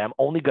 by the way, I'm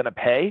only going to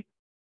pay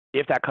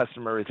if that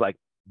customer is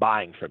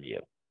buying from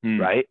you,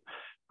 right?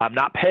 I'm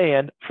not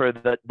paying for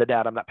the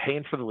data. I'm not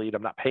paying for the lead.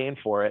 I'm not paying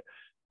for it.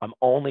 I'm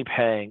only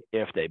paying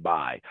if they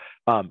buy.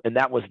 And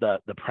that was the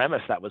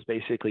premise that was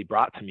basically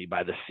brought to me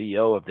by the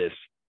CEO of this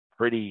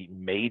pretty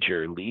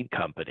major lead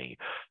company.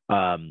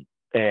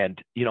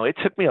 And, it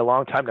took me a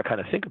long time to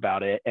kind of think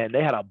about it. And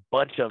they had a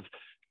bunch of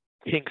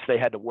kinks they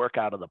had to work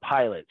out of the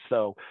pilot.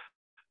 So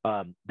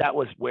that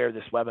was where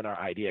this webinar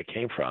idea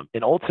came from.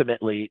 And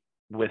ultimately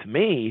with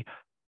me,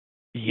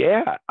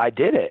 yeah, I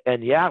did it.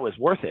 And yeah, it was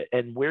worth it.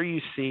 And where you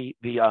see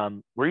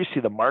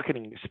the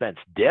marketing expense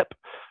dip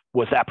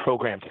was that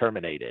program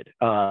terminated.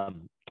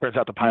 Turns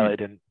out the pilot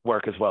didn't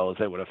work as well as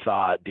they would have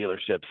thought.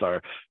 Dealerships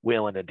are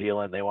wheeling and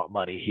dealing. They want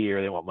money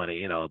here. They want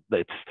money,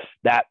 it's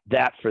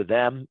that for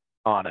them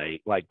on a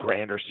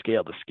grander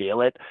scale to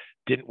scale it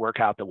didn't work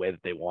out the way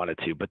that they wanted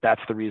to. But that's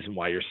the reason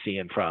why you're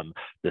seeing from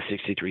the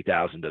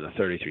 63,000 to the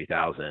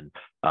 33,000,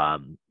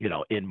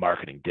 in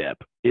marketing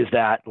dip. Is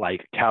that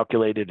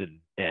calculated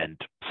and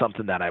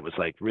something that I was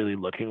really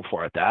looking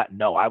for at that?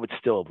 No, I would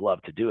still have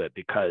loved to do it,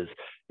 because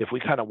if we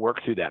kind of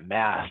work through that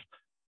math,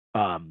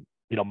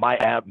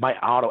 my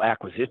auto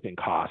acquisition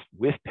cost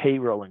with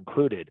payroll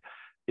included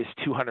is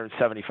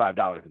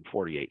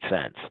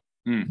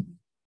 $275.48.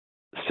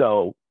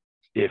 So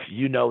if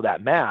you know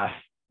that math,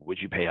 would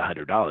you pay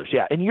 $100?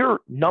 Yeah. And your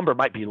number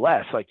might be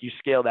less, you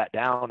scale that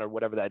down or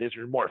whatever that is.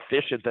 You're more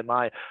efficient than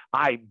I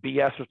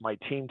BS with my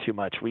team too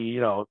much. We,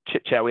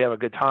 chit chat, we have a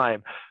good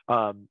time.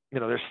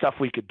 There's stuff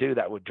we could do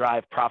that would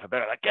drive profit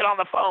better. Get on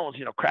the phones,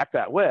 crack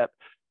that whip.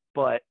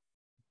 But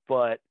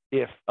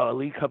if a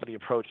lead company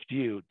approached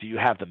you, do you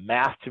have the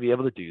math to be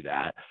able to do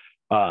that?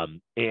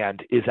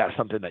 And is that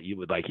something that you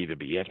would even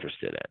be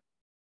interested in?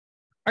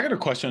 I got a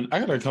question.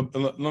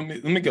 Let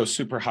me go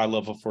super high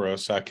level for a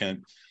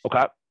second.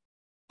 Okay.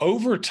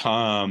 Over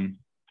time,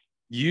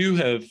 you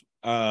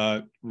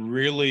have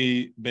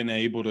really been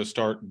able to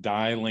start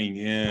dialing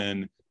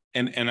in,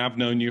 and I've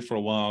known you for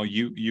a while.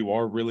 You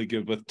are really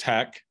good with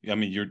tech. I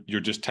mean,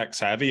 you're just tech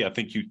savvy. I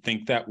think you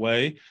think that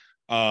way,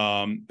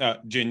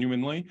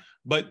 genuinely.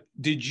 But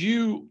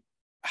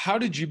how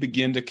did you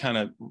begin to kind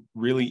of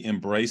really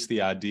embrace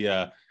the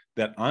idea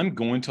that I'm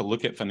going to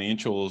look at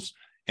financials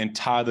and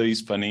tie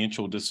these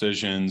financial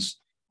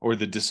decisions or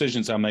the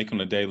decisions I make on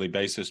a daily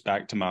basis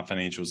back to my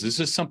financials? Is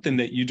this something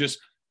that you just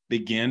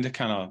began to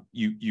kind of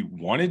you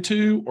wanted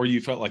to, or you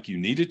felt like you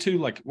needed to?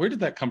 Like, where did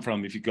that come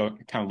from if you go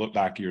kind of look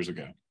back years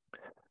ago?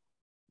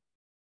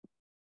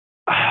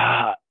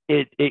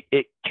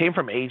 It came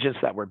from agents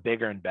that were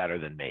bigger and better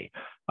than me.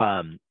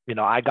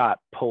 I got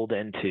pulled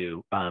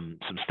into some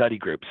study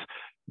groups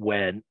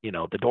when,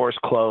 the doors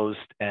closed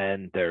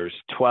and there's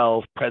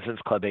 12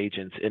 President's Club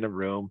agents in a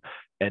room,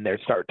 and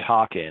they'd start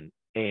talking,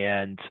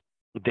 and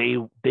they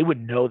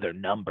would know their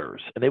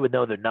numbers, and they would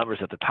know their numbers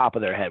at the top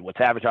of their head.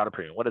 What's average auto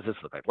premium? What does this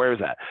look like? Where is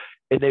that?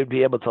 And they would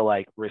be able to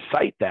like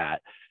recite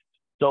that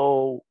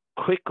so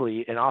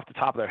quickly and off the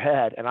top of their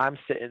head. And I'm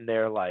sitting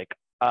there like,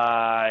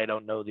 I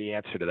don't know the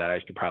answer to that. I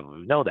should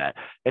probably know that.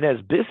 And as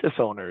business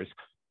owners,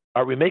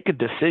 are we making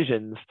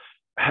decisions?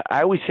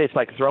 I always say it's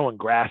like throwing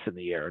grass in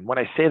the air. And when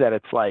I say that,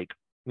 it's like,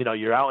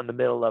 you're out in the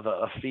middle of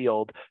a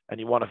field and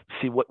you want to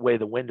see what way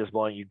the wind is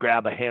blowing. You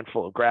grab a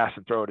handful of grass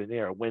and throw it in the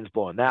air. Wind's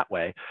blowing that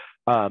way.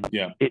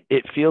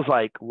 It feels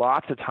like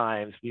lots of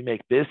times we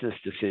make business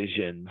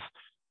decisions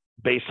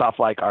based off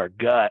like our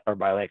gut or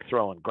by like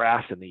throwing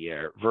grass in the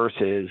air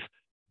versus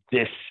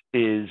this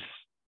is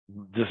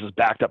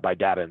backed up by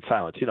data and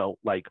science.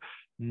 Like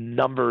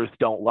numbers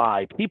don't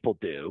lie, people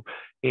do.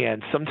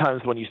 And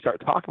sometimes when you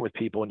start talking with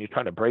people and you're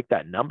trying to break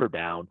that number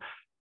down,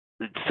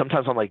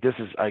 sometimes I'm like,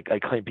 I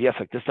claim BS,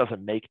 like this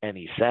doesn't make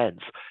any sense.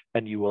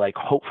 And you will like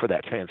hope for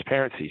that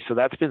transparency. So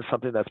that's been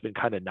something that's been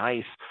kind of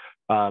nice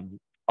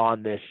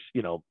on this,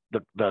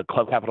 the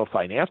Club Capital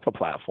financial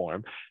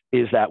platform,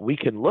 is that we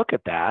can look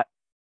at that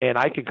and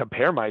I can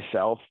compare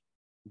myself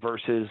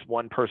versus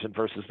one person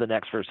versus the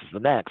next,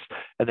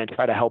 and then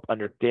try to help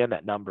understand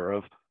that number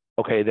of,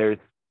 okay, there's,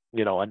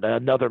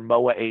 another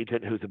MOA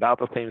agent who's about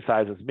the same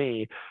size as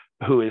me,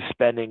 who is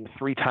spending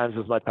 3 times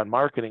as much on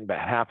marketing, but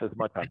half as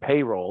much on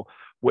payroll.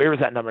 Where is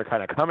that number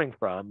kind of coming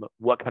from?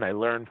 What can I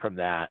learn from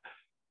that?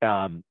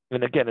 And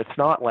again, it's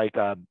not like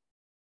a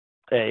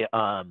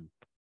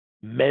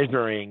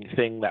measuring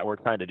thing that we're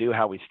trying to do,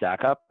 how we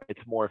stack up.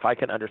 It's more, if I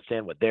can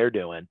understand what they're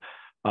doing,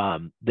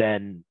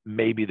 then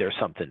maybe there's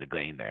something to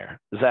gain there.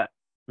 Does that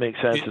make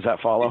sense? Does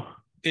that follow?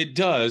 It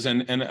does.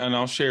 And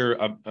I'll share,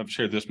 I've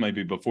shared this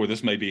maybe before,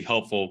 this may be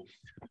helpful.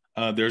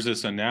 There's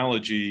this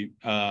analogy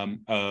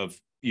of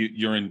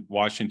you're in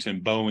Washington,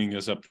 Boeing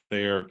is up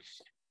there.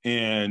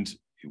 And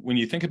when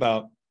you think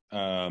about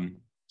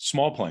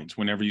small planes,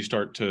 whenever you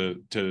start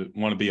to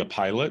want to be a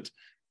pilot,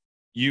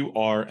 you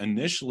are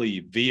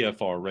initially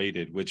VFR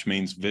rated, which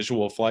means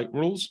visual flight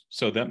rules.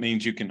 So that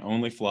means you can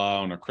only fly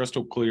on a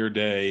crystal clear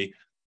day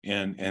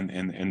and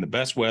the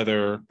best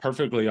weather,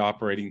 perfectly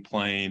operating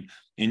plane,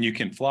 and you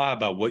can fly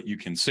by what you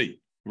can see,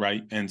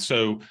 right? And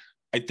so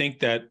I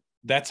think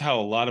that's how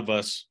a lot of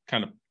us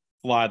kind of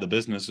fly the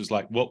business, is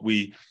like what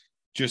we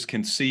just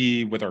can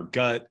see with our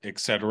gut, et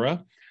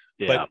cetera.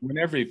 Yeah.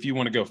 But if you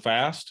want to go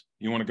fast,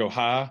 you want to go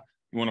high,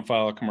 you want to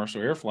fly a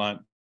commercial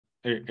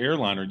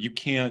airliner, you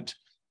can't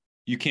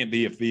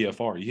be a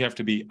VFR. You have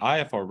to be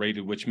IFR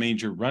rated, which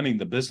means you're running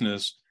the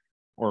business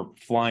or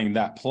flying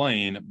that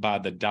plane by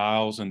the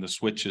dials and the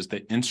switches,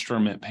 the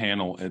instrument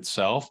panel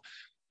itself.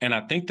 And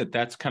I think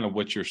that's kind of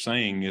what you're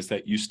saying, is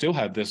that you still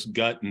have this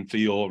gut and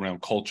feel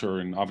around culture.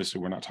 And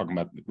obviously we're not talking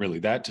about really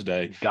that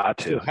today. Got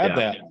to have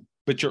that,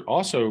 but you're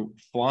also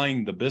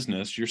flying the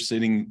business. You're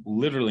sitting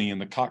literally in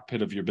the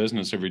cockpit of your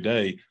business every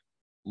day,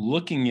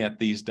 looking at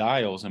these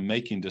dials and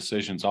making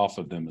decisions off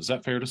of them. Is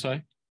that fair to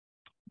say?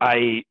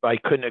 I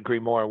couldn't agree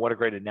more. What a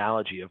great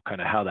analogy of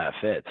kind of how that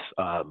fits.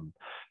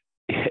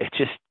 It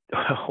just,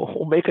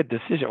 we'll make a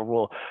decision.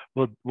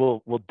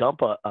 We'll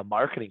dump a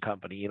marketing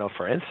company,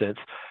 for instance,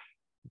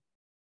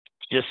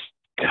 just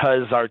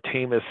because our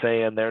team is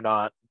saying they're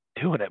not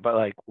doing it. But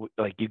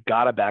like you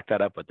got to back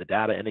that up with the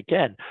data. And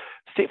again,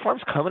 State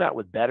Farm's coming out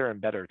with better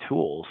and better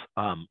tools,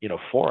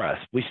 for us.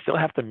 We still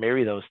have to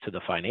marry those to the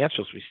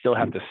financials. We still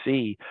have to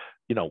see,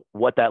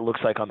 what that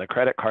looks like on the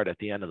credit card at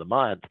the end of the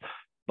month.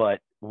 But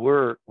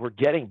we're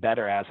getting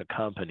better as a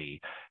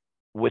company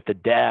with the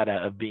data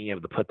of being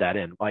able to put that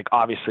in. Like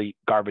obviously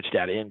garbage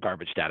data in,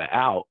 garbage data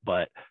out,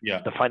 but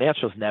the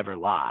financials never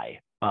lie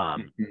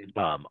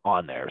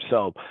on there.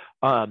 So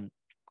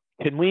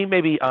can we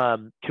maybe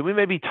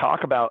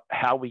talk about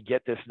how we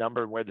get this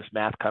number and where this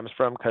math comes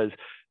from? Because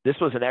this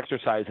was an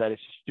exercise that is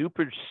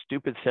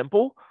stupid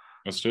simple,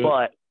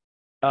 but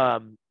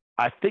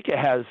I think it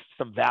has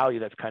some value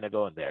that's kind of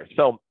going there.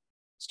 So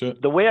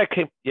the way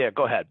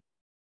go ahead.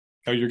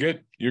 Oh, you're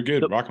good. You're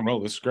good. So, Rock and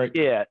roll. This is great.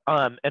 yeah.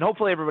 And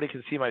hopefully everybody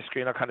can see my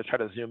screen. I'll kind of try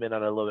to zoom in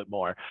on it a little bit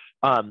more.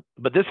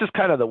 But this is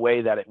kind of the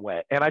way that it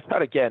went. And I try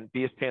to, again,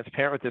 be as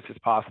transparent with this as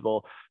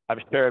possible. I'm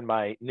sharing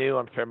my new,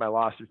 I'm sharing my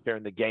loss, I'm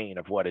sharing the gain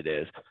of what it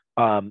is.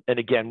 And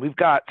again, we've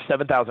got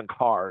 7,000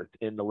 cars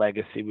in the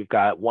legacy. We've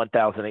got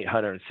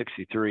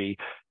 1,863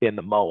 in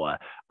the MOA.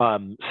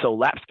 So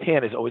lapsed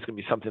can is always going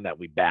to be something that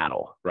we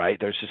battle, right?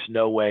 There's just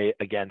no way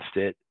against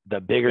it. The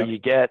bigger you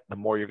get, the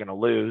more you're going to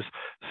lose.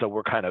 So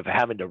we're kind of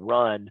having to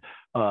run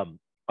when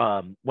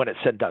it's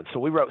said and done. So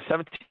we wrote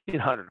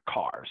 1,700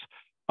 cars.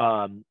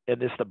 And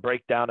this is the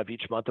breakdown of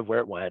each month of where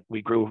it went.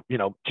 We grew,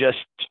 just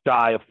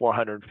shy of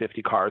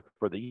 450 cars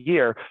for the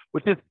year,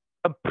 which is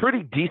a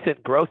pretty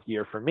decent growth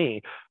year for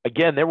me.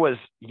 Again, there was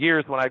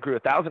years when I grew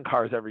 1,000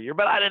 cars every year,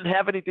 but I didn't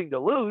have anything to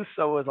lose.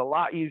 So it was a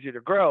lot easier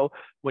to grow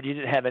when you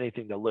didn't have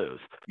anything to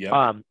lose. Yep.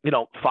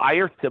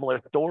 Fire,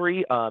 similar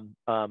story.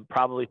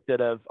 Probably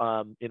should have,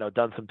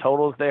 done some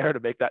totals there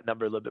to make that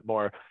number a little bit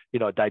more,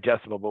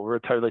 digestible, but we're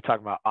totally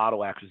talking about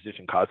auto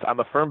acquisition costs. I'm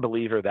a firm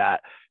believer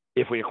that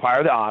if we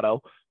acquire the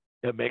auto,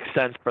 it makes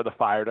sense for the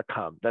fire to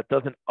come. That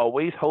doesn't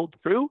always hold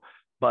true,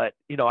 but,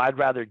 I'd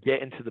rather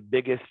get into the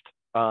biggest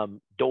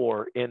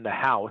door in the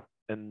house,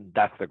 and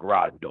that's the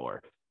garage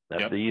door.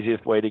 That's the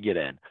easiest way to get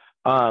in.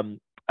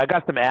 I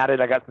got some added,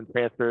 I got some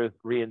transfers,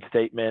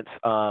 reinstatements,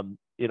 some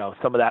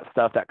of that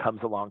stuff that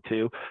comes along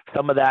too.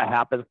 Some of that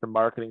happens from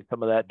marketing,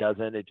 some of that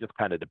doesn't. It just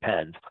kind of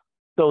depends.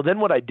 So then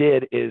what I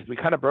did is we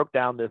kind of broke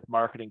down this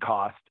marketing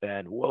cost,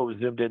 and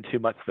zoomed in too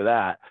much for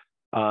that.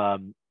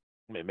 Let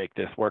me make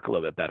this work a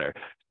little bit better.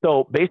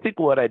 So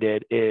basically what I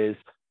did is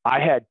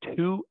I had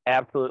two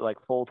absolute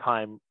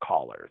full-time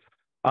callers.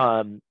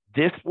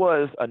 This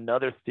was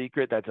another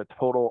secret that's a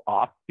total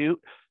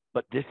offshoot,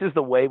 but this is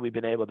the way we've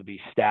been able to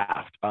be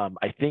staffed.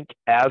 I think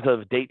as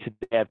of date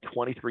today, I have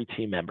 23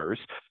 team members,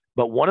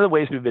 but one of the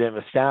ways we've been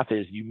able to staff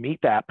is you meet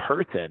that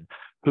person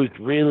who's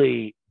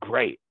really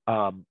great.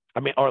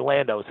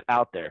 Orlando's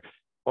out there.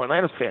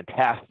 Orlando's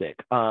fantastic.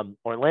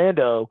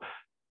 Orlando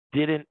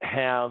didn't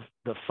have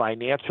the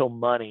financial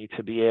money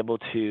to be able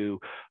to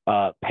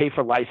pay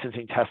for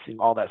licensing, testing,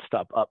 all that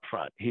stuff up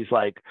front. He's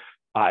like,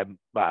 I'm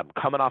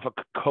coming off of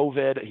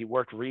COVID. He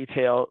worked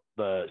retail.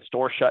 The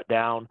store shut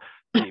down.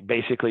 He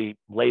basically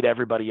laid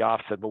everybody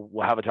off, said, well,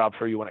 we'll have a job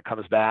for you when it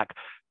comes back.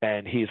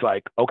 And he's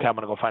like, okay, I'm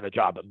going to go find a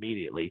job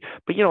immediately.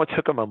 But, it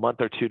took him a month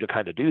or two to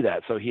kind of do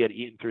that. So he had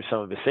eaten through some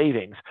of his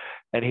savings.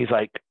 And he's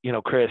like,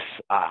 Chris,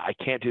 I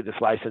can't do this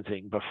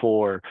licensing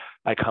before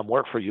I come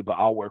work for you, but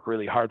I'll work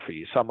really hard for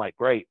you. So I'm like,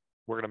 great.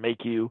 We're going to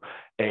make you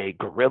a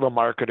guerrilla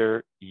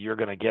marketer. You're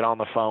going to get on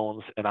the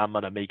phones, and I'm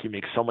going to make you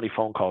make so many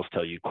phone calls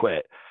till you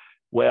quit.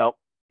 Well,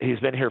 he's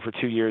been here for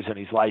 2 years, and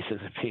he's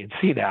licensed in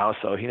PNC now,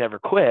 so he never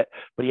quit.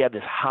 But he had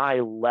this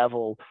high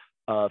level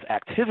of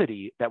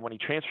activity that when he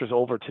transfers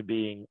over to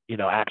being,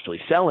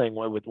 actually selling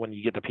when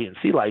you get the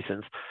PNC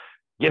license,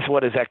 guess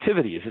what his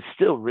activity is? It's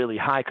still really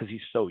high because he's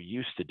so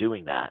used to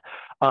doing that.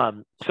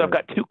 So I've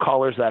got two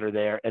callers that are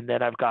there, and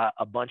then I've got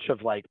a bunch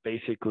of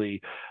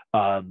basically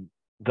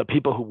the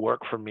people who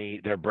work for me,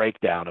 their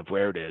breakdown of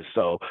where it is.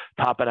 So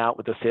topping out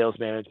with the sales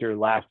manager,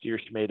 last year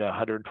she made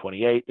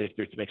 128, this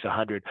year she makes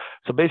 100.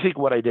 So basically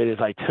what I did is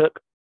I took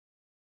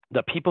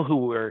the people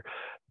who were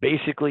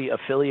basically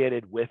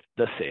affiliated with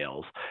the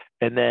sales,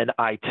 and then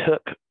I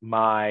took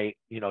my,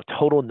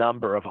 total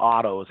number of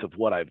autos of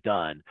what I've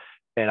done,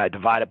 and I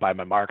divided by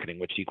my marketing,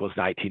 which equals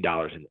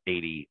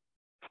 $19.84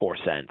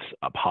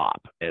 a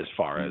pop as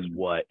far as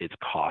what it's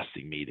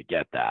costing me to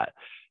get that.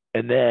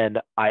 And then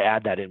I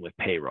add that in with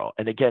payroll.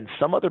 And again,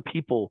 some other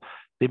people,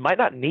 they might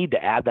not need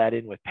to add that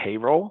in with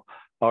payroll,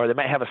 or they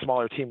might have a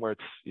smaller team where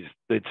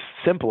it's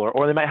simpler,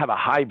 or they might have a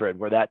hybrid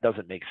where that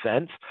doesn't make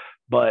sense.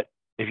 But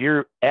if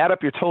you add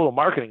up your total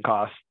marketing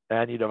costs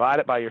and you divide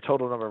it by your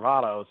total number of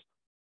autos,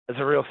 it's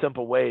a real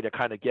simple way to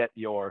kind of get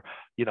your,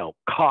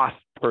 cost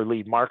per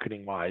lead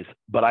marketing wise.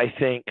 But I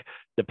think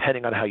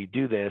depending on how you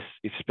do this,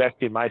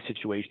 especially in my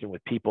situation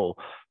with people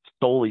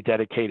solely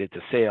dedicated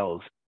to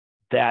sales,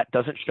 that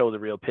doesn't show the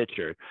real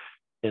picture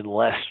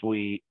unless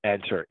we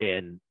enter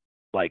in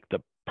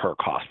the per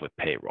cost with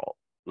payroll.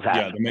 Does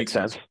that that makes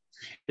sense.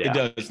 Yeah.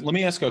 It does. Let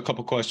me ask a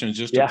couple questions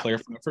just to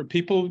clarify for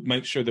people,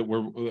 make sure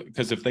that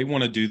because if they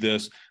want to do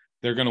this,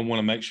 they're going to want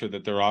to make sure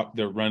that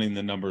they're running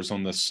the numbers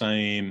on the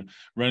same,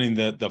 running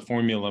the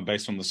formula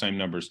based on the same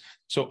numbers.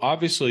 So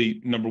obviously,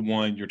 number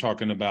one, you're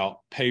talking about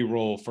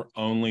payroll for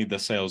only the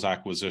sales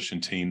acquisition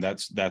team.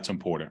 That's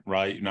important,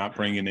 right? You're not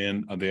bringing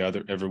in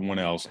everyone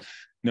else.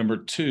 Number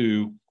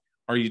two,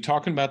 are you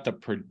talking about the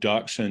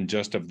production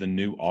just of the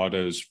new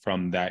autos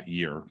from that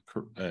year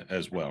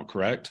as well,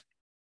 correct?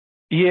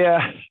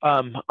 Yeah.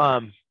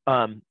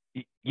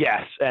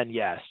 Yes and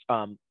yes.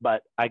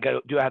 But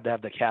do have to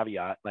have the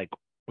caveat,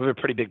 we have a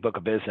pretty big book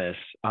of business.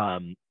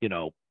 Our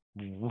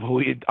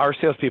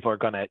salespeople are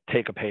going to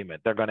take a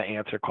payment. They're going to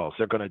answer calls.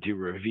 They're going to do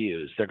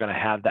reviews. They're going to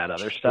have that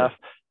other stuff.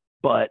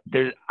 But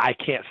I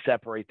can't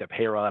separate the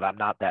payroll, and I'm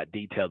not that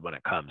detailed when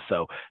it comes.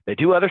 So they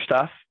do other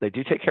stuff. They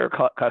do take care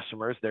of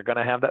customers. They're going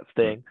to have that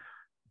thing.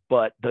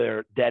 but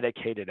they're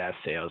dedicated as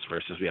sales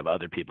versus we have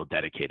other people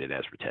dedicated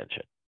as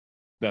retention.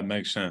 That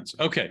makes sense.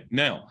 Okay.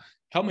 Now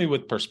help me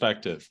with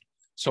perspective.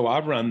 So I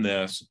run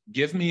this,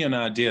 give me an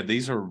idea.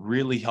 These are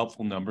really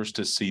helpful numbers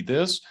to see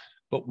this,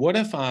 but what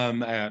if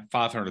I'm at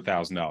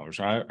 $500,000,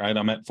 right?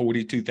 I'm at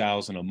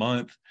 42,000 a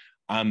month.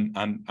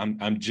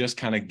 I'm just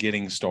kind of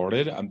getting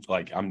started.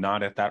 I'm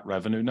not at that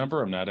revenue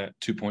number. I'm not at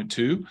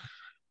 2.2.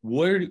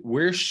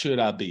 Where should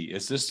I be?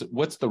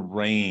 What's the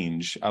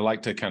range? I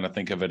like to kind of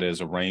think of it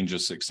as a range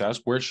of success.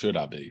 Where should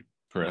I be,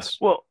 Chris?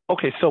 Well,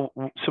 okay, so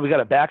we got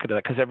to back into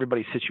that because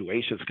everybody's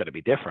situation is going to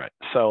be different.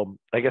 So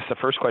I guess the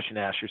first question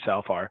to ask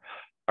yourself are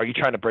you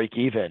trying to break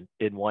even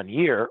in 1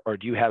 year, or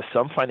do you have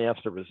some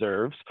financial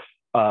reserves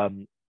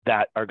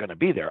that are going to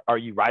be there? Are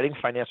you writing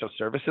financial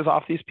services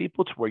off these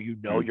people to where you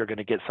know you're going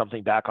to get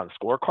something back on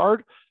scorecard?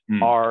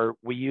 Are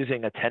we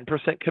using a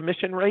 10%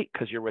 commission rate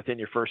because you're within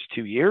your first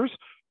 2 years?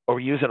 Or are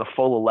we using a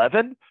full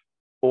 11?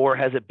 Or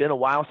has it been a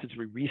while since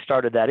we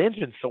restarted that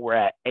engine, so we're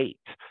at 8?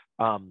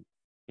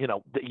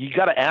 You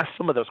got to ask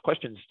some of those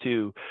questions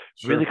to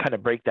really kind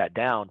of break that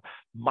down.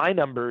 My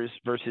numbers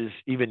versus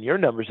even your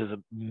numbers as a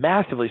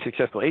massively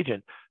successful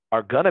agent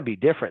are going to be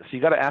different. So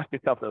you got to ask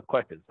yourself those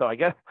questions. So I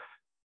guess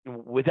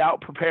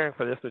without preparing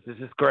for this, which is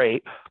just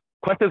great,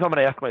 questions I'm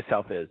going to ask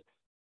myself is,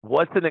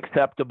 what's an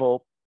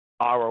acceptable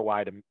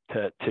ROI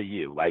to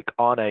you? Like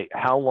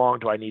how long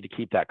do I need to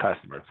keep that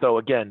customer? So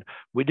again,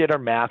 we did our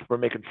math. We're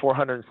making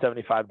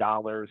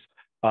 $475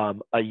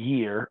 a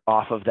year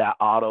off of that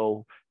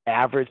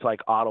average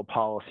auto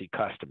policy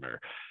customer.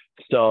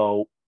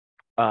 So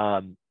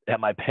am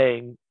I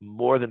paying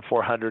more than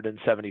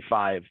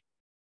 $475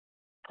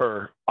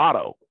 per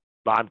auto?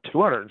 I'm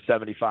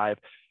 $275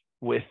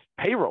 with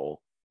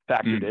payroll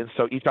factored in.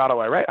 So each auto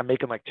I write, I'm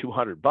making like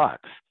 $200.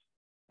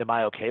 Am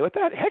I okay with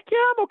that? Heck yeah,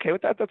 I'm okay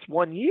with that. That's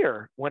 1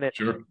 year when it's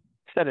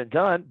said and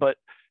done. But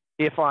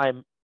if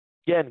I'm,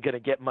 again, going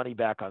to get money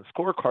back on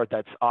scorecard,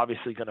 that's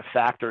obviously going to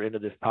factor into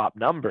this top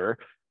number.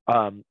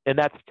 And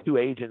that's 2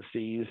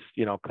 agencies,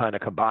 kind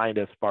of combined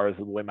as far as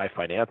the way my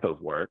financials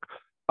work.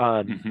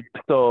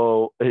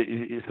 So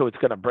it's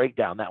going to break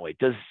down that way.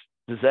 Does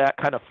that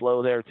kind of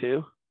flow there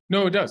too?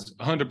 No, it does.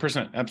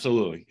 100%.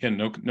 Absolutely. And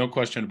no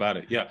question about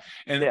it. Yeah.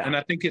 And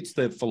I think it's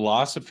the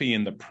philosophy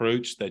and the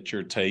approach that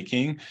you're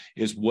taking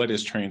is what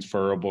is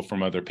transferable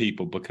from other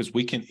people, because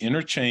we can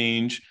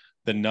interchange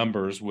the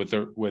numbers with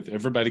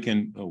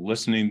everybody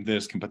listening to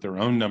this can put their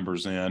own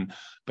numbers in,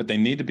 but they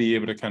need to be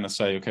able to kind of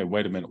say, okay,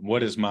 wait a minute,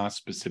 what is my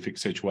specific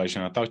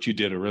situation? I thought you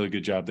did a really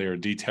good job there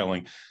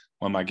detailing,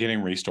 am I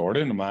getting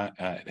restarted? Am I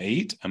at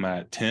 8? Am I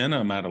at 10?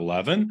 Am I at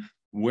 11?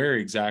 Where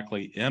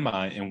exactly am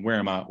I, and where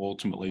am I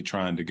ultimately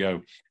trying to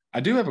go?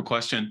 I do have a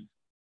question.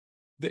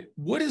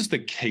 What is the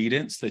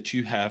cadence that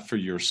you have for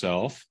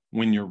yourself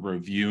when you're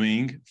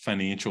reviewing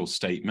financial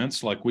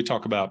statements? Like we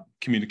talk about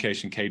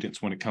communication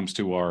cadence when it comes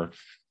to our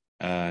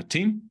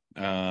team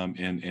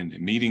and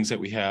meetings that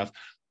we have.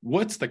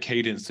 What's the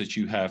cadence that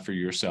you have for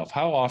yourself?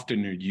 How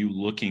often are you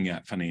looking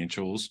at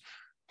financials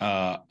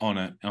on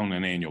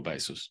an annual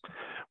basis?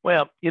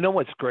 Well,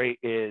 what's great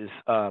is,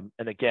 and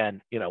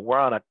again, we're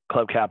on a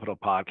Club Capital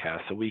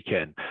podcast, so we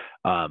can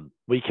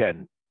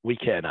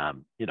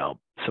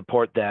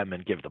support them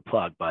and give the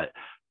plug. But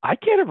I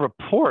get a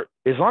report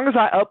as long as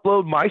I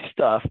upload my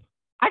stuff.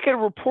 I get a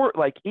report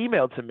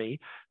emailed to me,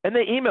 and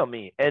they email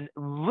me, and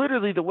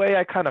literally the way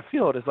I kind of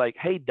feel it is like,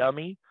 hey,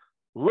 dummy,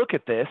 look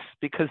at this,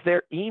 because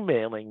they're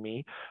emailing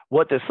me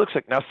what this looks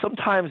like. Now,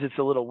 sometimes it's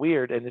a little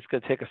weird, and it's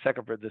going to take a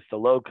second for this to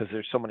load because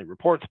there's so many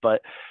reports,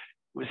 but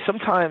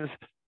sometimes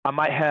I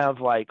might have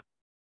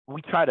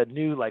we tried a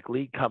new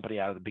lead company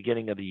out at the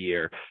beginning of the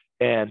year,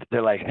 and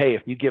they're like, hey,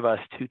 if you give us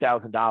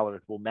 $2,000,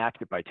 we'll match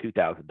it by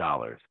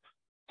 $2,000.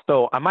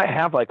 So I might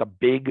have a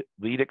big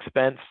lead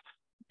expense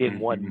in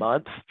 1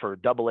 month for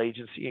double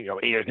agency,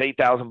 either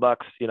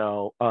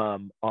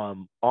 $8,000,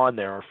 on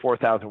there, or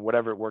 4,000,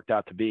 whatever it worked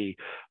out to be.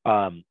 So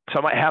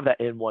I might have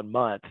that in 1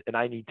 month, and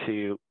I need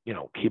to,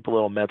 keep a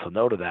little mental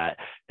note of that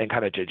and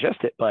kind of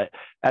digest it. But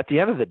at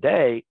the end of the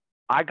day,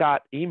 I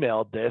got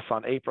emailed this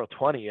on April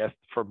 20th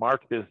for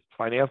March's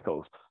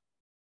financials.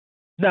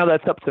 Now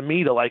that's up to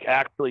me to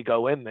actually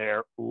go in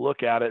there,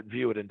 look at it,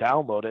 view it, and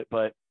download it.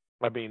 But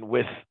I mean,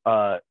 with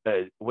a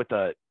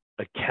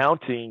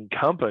accounting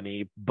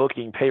company,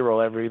 booking, payroll,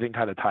 everything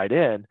kind of tied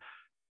in,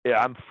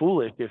 I'm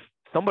foolish if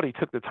somebody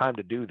took the time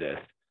to do this.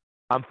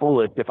 I'm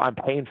foolish if I'm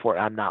paying for it,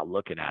 I'm not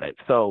looking at it.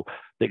 So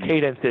the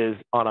cadence is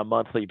on a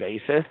monthly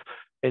basis.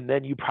 And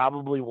then you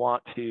probably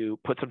want to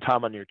put some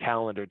time on your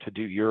calendar to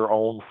do your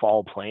own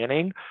fall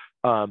planning.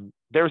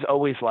 There's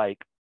always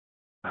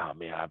oh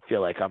man, I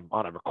feel like I'm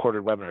on a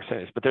recorded webinar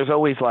saying this, but there's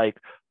always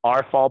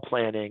our fall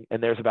planning,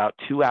 and there's about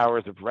 2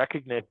 hours of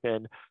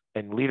recognition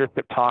and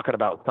leadership talking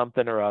about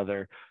something or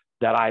other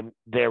that I'm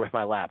there with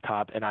my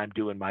laptop and I'm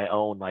doing my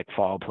own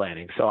fall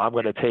planning. So I'm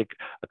going to take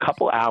a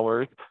couple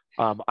hours,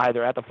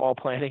 either at the fall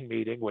planning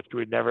meeting, which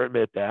we'd never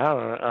admit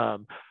that,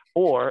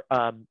 or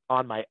on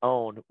my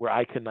own, where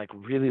I can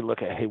really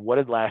look at, hey, what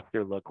did last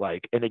year look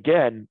like? And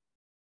again,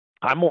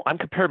 I'm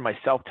comparing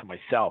myself to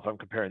myself. I'm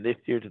comparing this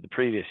year to the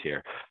previous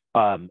year.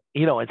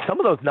 You know, and some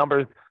of those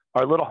numbers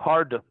are a little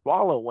hard to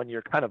swallow when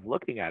you're kind of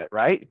looking at it,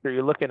 right? So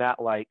you're looking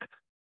at like,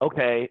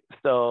 okay,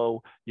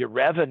 so your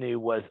revenue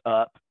was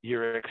up,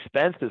 your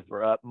expenses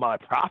were up, my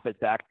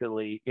profit's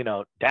actually, you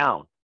know,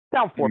 down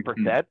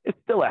 4%. It's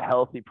still a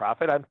healthy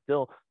profit. I'm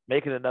still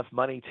making enough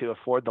money to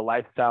afford the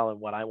lifestyle and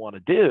what I want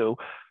to do.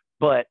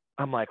 But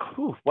I'm like,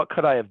 what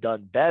could I have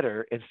done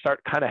better? And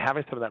start kind of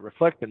having some of that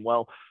reflection.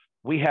 Well,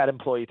 we had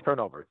employee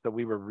turnover. So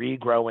we were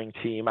regrowing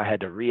team. I had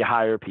to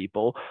rehire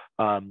people.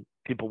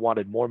 People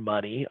wanted more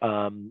money.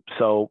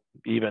 So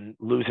even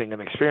losing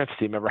an experienced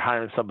team member,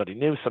 hiring somebody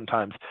new,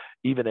 sometimes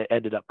even it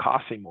ended up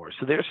costing more.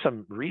 So there's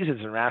some reasons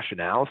and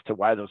rationales to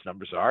why those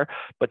numbers are,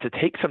 but to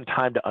take some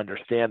time to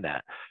understand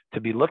that,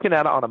 to be looking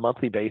at it on a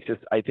monthly basis,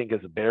 I think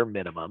is a bare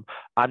minimum.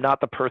 I'm not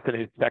the person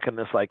who's checking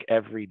this like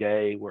every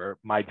day, where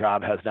my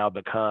job has now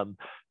become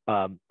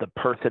the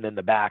person in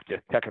the back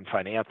just checking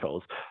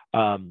financials.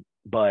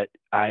 But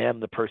I am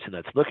the person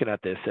that's looking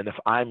at this. And if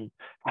I'm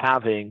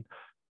having,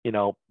 you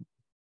know,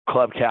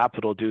 Club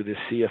Capital do this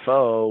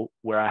CFO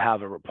where I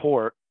have a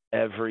report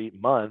every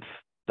month,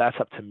 that's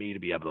up to me to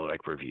be able to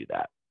like review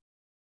that.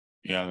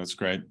 Yeah, that's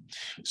great.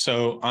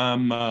 So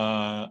I'm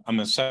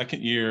a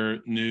second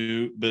year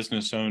new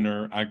business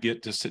owner. I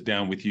get to sit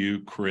down with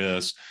you,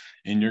 Chris,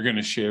 and you're going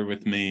to share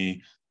with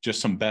me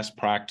just some best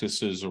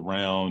practices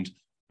around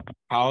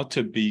how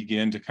to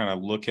begin to kind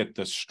of look at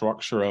the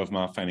structure of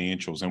my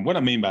financials. And what I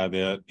mean by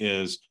that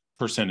is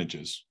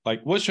percentages.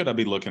 Like, what should I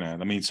be looking at?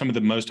 I mean, some of the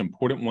most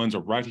important ones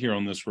are right here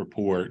on this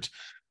report.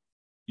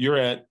 You're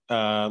at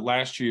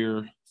last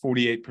year,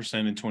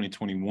 48% in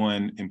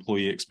 2021,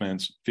 employee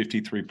expense,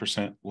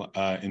 53%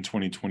 in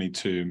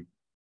 2022.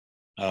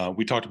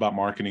 We talked about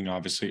marketing,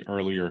 obviously,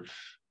 earlier.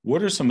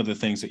 What are some of the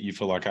things that you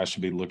feel like I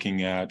should be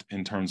looking at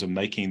in terms of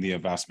making the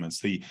investments,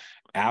 the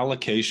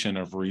allocation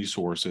of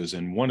resources,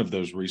 and one of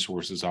those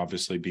resources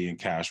obviously being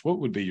cash? What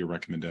would be your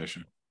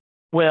recommendation?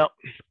 Well,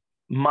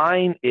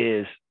 mine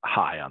is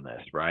high on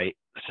this, right?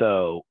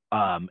 So,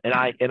 and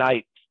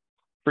I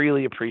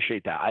freely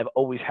appreciate that. I've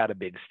always had a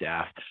big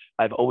staff.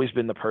 I've always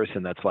been the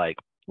person that's like,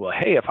 well,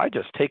 hey, if I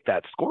just take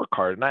that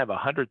scorecard and I have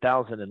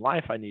 100,000 in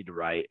life I need to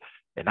write,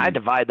 and I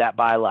divide that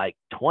by like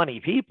 20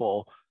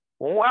 people,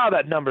 wow,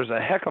 that number's a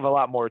heck of a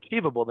lot more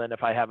achievable than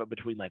if I have it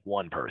between like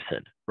one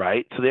person,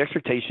 right? So the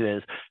expectation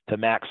is to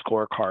max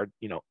scorecard,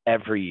 you know,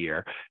 every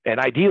year, and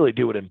ideally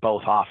do it in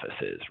both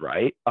offices,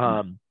 right?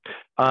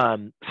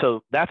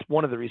 So that's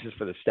one of the reasons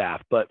for the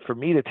staff. But for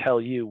me to tell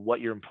you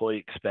what your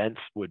employee expense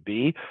would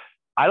be,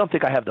 I don't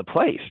think I have the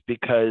place,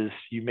 because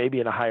you may be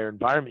in a higher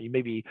environment.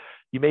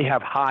 You may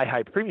have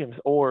high premiums,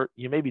 or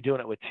you may be doing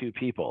it with two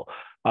people.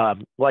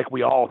 Like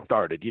we all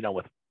started, you know,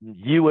 with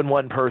you and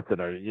one person,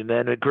 and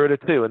then it grew to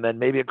two, and then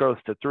maybe it grows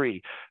to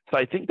three. So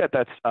I think that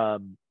that's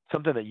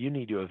something that you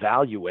need to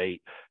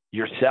evaluate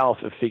yourself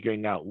of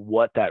figuring out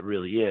what that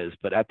really is.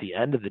 But at the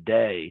end of the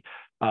day,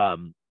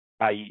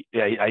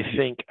 I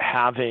think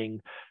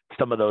having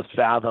some of those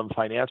Fathom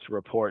financial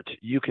reports,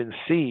 you can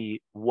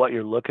see what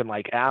you're looking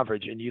like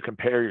average, and you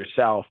compare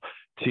yourself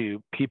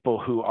to people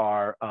who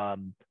are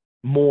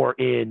more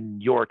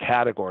in your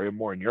category or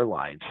more in your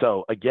line.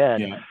 So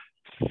again,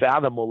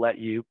 Fathom will let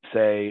you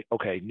say,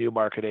 okay, new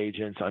market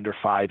agents under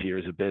 5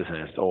 years of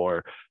business,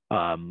 or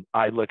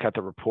I look at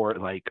the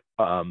report like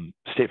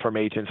State Farm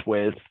agents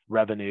with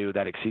revenue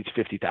that exceeds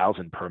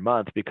 50,000 per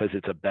month, because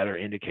it's a better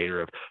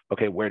indicator of,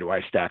 okay, where do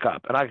I stack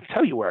up? And I can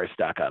tell you where I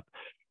stack up.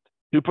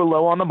 Super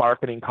low on the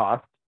marketing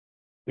cost,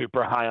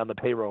 super high on the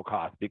payroll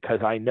cost,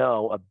 because I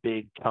know a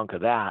big chunk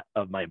of that,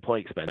 of my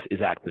employee expense, is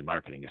actually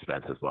marketing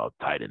expense as well,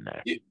 tied in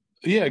there.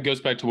 Yeah, it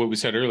goes back to what we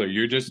said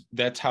earlier.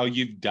 That's how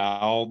you've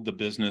dialed the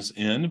business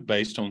in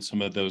based on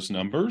some of those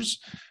numbers,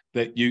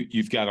 that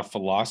you've got a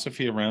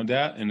philosophy around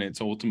that, and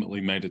it's ultimately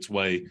made its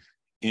way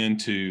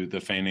into the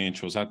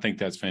financials. I think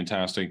that's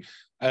fantastic.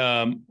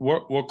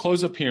 We'll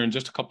close up here in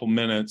just a couple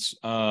minutes.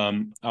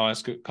 I'll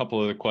ask a couple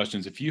other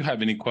questions. If you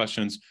have any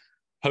questions,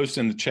 post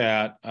in the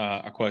chat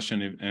a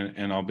question,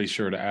 and I'll be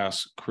sure to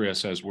ask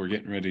Chris as we're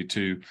getting ready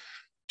to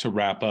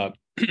wrap up.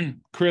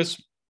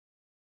 Chris,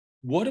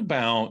 what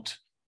about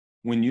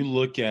when you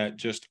look at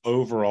just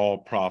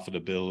overall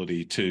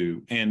profitability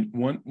too? And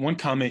one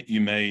comment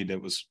you made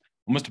that was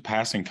almost a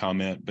passing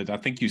comment, but I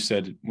think you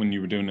said when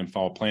you were doing in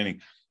fall planning,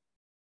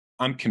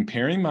 I'm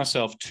comparing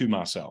myself to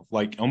myself,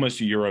 like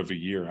almost year over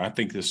year. I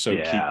think this is so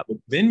key. But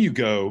then you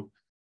go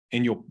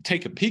and you'll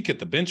take a peek at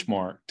the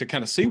benchmark to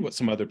kind of see what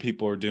some other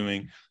people are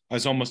doing,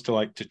 as almost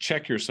to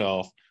check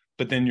yourself,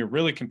 but then you're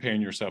really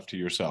comparing yourself to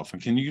yourself.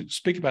 And can you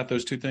speak about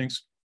those two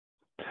things?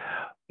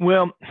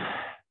 Well,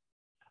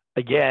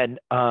 again,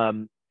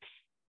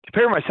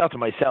 comparing myself to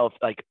myself,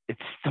 like, it's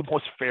the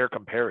most fair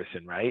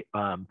comparison, right?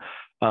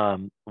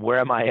 Where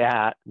am I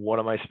at? What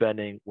am I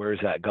spending? Where is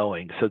that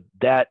going? So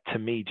that to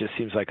me just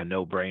seems like a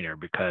no-brainer,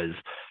 because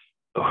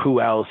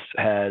who else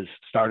has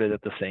started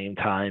at the same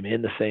time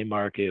in the same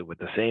market with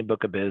the same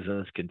book of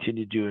business,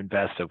 continued to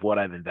invest of what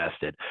I've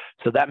invested?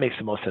 So that makes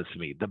the most sense to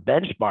me. The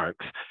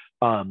benchmarks,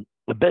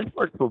 the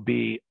benchmarks will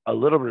be a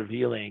little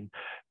revealing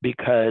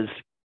because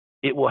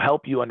it will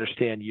help you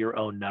understand your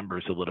own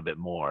numbers a little bit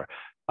more.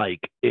 Like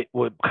it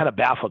would kind of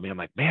baffle me. I'm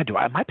like, man,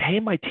 am I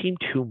paying my team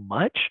too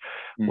much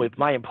with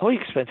my employee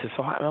expenses?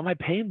 So am I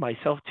paying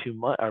myself too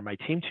much or my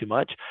team too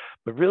much?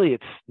 But really,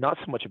 it's not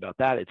so much about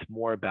that. It's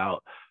more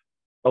about,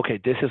 okay,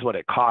 this is what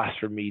it costs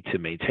for me to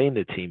maintain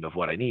the team of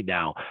what I need.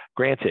 Now,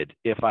 granted,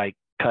 if I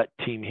cut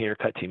team here,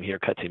 cut team here,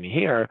 cut team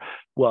here,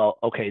 well,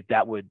 okay,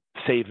 that would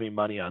save me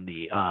money on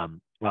the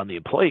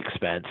employee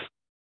expense.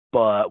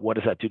 But what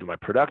does that do to my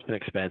production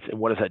expense? And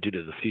what does that do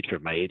to the future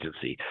of my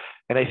agency?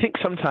 And I think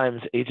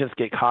sometimes agents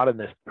get caught in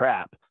this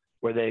trap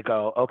where they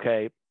go,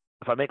 okay,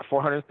 if I make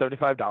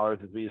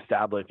 $435 as we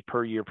established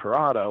per year per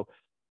auto,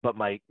 but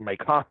my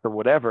cost or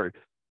whatever,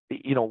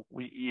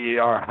 we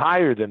are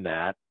higher than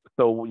that.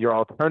 So your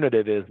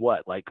alternative is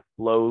what? Like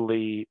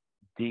slowly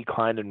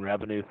decline in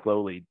revenue,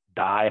 slowly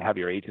die, have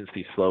your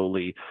agency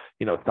slowly,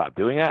 stop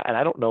doing that. And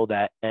I don't know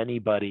that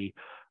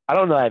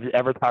I've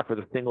ever talked with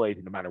a single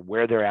agent, no matter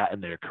where they're at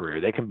in their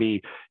career. They can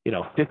be,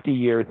 50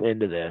 years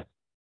into this.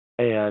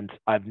 And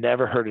I've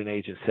never heard an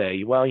agent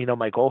say, well,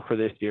 my goal for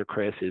this year,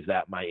 Chris, is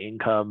that my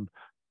income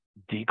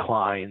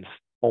declines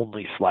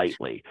only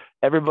slightly.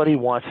 Everybody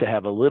wants to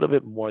have a little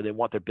bit more. They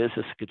want their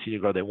business to continue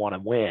to grow. They want to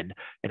win.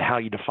 And how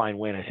you define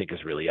win, I think,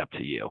 is really up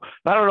to you.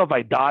 But I don't know if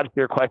I dodged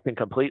your question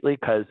completely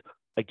because,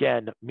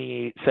 again,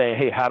 me saying,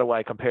 hey, how do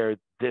I compare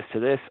this to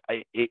this?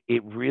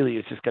 It really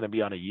is just going to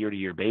be on a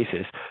year-to-year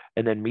basis.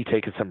 And then me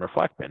taking some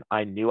reflection.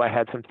 I knew I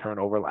had some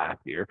turnover last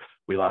year.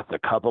 We lost a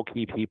couple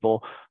key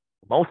people,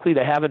 mostly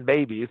to having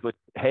babies, which,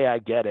 hey, I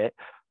get it.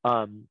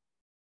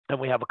 And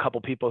we have a couple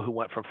people who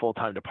went from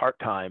full-time to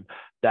part-time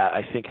that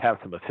I think have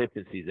some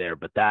efficiencies there.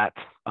 But that's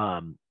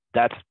some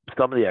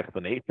of the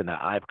explanation that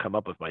I've come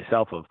up with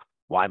myself of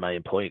why my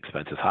employee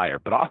expense is higher.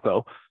 But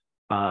also,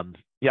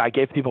 I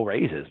gave people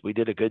raises. We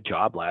did a good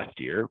job last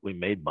year. We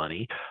made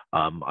money.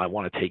 I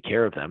want to take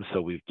care of them.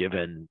 So we've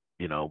given,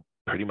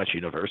 pretty much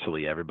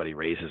universally everybody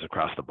raises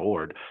across the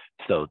board.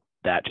 So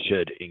that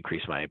should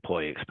increase my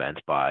employee expense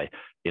by,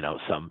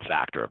 some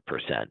factor of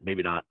percent,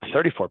 maybe not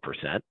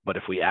 34%, but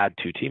if we add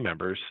 2 team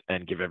members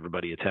and give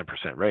everybody a 10%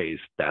 raise,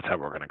 that's how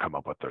we're going to come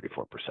up with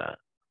 34%.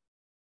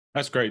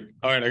 That's great.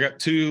 All right. I got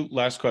 2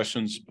 last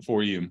questions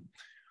for you.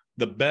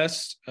 The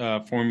best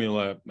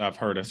formula I've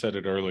heard, I said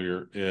it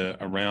earlier,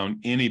 around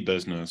any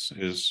business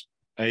is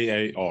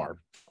AAR.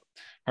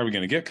 How are we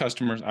going to get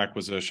customers?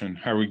 Acquisition.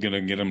 How are we going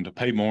to get them to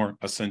pay more?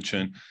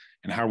 Ascension.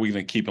 And how are we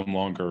going to keep them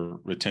longer?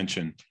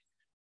 Retention.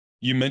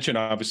 You mentioned,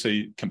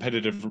 obviously,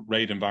 competitive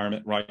rate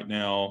environment right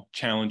now,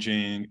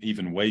 challenging,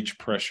 even wage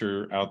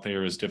pressure out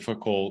there is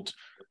difficult.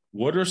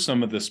 What are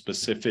some of the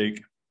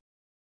specific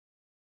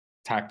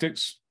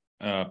tactics,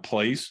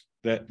 plays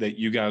that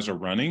you guys are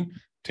running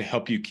to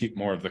help you keep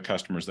more of the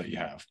customers that you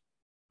have?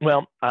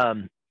 Well,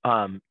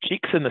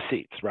 cheeks in the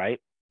seats,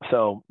 right?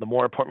 So the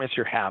more appointments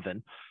you're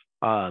having,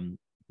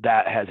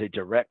 that has a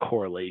direct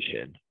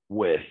correlation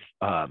with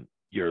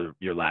your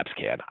lap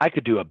scan. I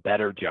could do a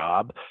better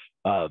job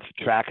of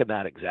tracking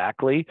that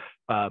exactly,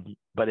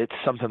 but it's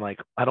something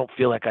like I don't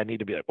feel like I need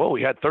to be like, well,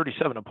 we had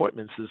 37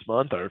 appointments this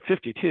month or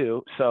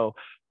 52. So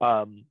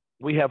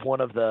we have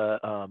one of the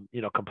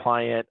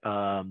compliant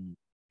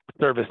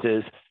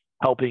services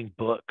helping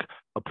book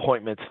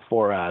appointments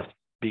for us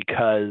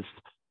because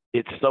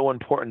it's so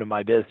important to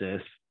my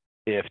business.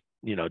 If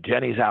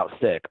Jenny's out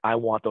sick, I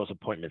want those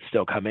appointments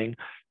still coming.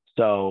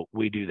 So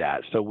we do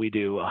that. So we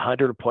do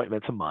 100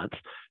 appointments a month.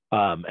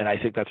 And I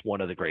think that's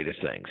one of the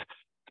greatest things.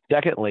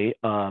 Secondly,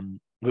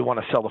 we want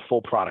to sell the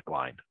full product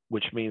line,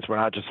 which means we're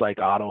not just like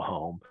auto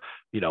home.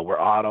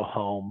 We're auto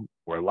home,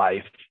 we're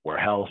life, we're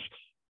health,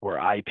 we're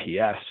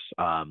IPS.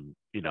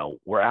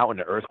 We're out in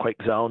the earthquake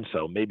zone.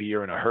 So maybe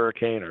you're in a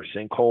hurricane or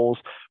sinkholes.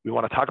 We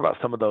want to talk about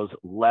some of those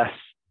less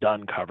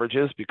done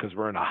coverages because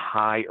we're in a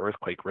high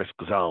earthquake risk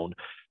zone.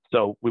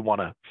 So we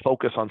want to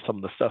focus on some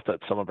of the stuff that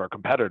some of our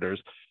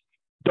competitors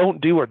don't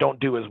do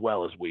as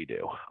well as we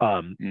do.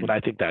 But I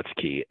think that's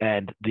key.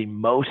 And the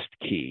most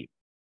key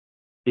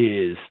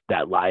is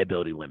that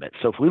liability limit.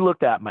 So if we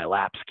looked at my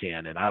lap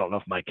scan, and I don't know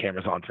if my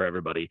camera's on for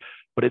everybody,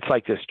 but it's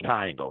like this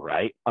triangle,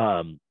 right?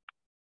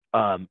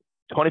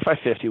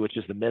 2550, which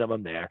is the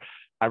minimum there.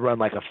 I run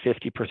like a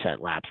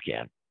 50% lap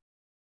scan.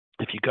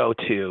 If you go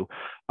to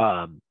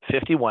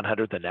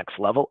 5100, the next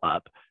level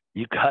up,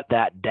 you cut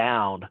that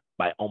down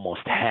by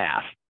almost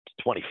half,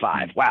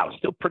 25. Wow,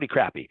 still pretty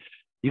crappy.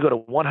 You go to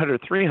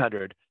 100,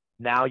 300,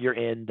 now you're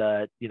in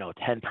the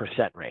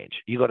 10%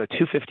 range. You go to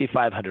 250,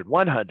 500,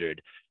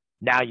 100,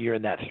 now you're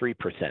in that 3%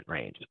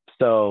 range.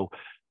 So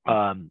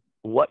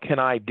what can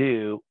I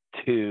do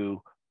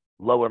to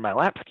lower my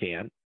lap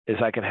scan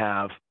is I can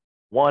have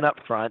one up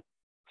front,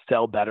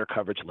 sell better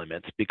coverage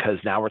limits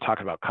because now we're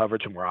talking about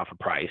coverage and we're off a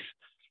price.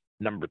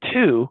 Number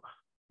 2,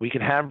 we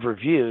can have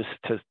reviews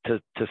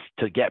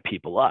to get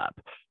people up.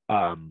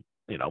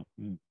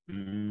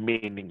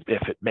 meaning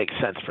if it makes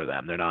sense for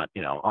them. They're not,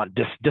 on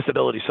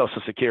disability,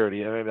 Social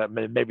Security.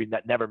 Maybe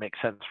that never makes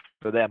sense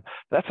for them.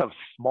 That's a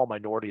small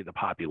minority of the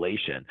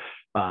population,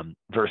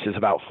 versus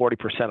about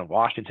 40% of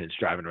Washington's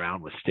driving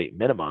around with state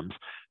minimums.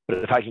 But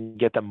if I can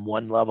get them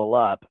one level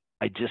up,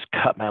 I just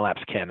cut my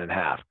lapse can in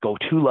half. Go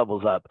 2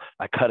 levels up,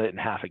 I cut it in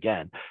half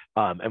again.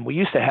 And we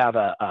used to have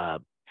a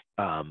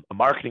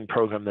marketing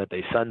program that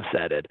they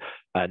sunsetted.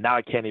 Now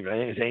I can't even, I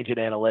think it's Agent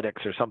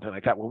Analytics or something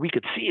like that, where we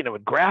could see and it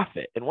would graph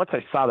it. And once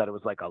I saw that, it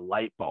was like a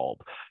light bulb.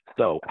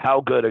 So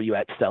how good are you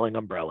at selling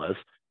umbrellas?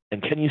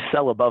 And can you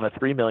sell above a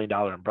 $3 million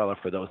umbrella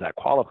for those that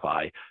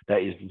qualify?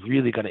 That is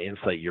really going to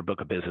insulate your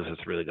book of business.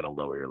 It's really going to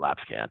lower your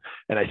lapse can.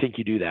 And I think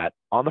you do that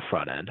on the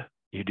front end.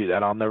 You do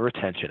that on the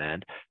retention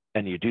end.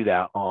 And you do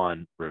that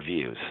on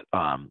reviews.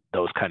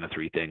 Those kind of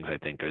 3 things, I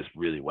think, is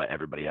really what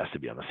everybody has to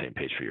be on the same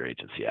page for your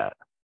agency at.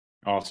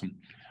 Awesome.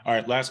 All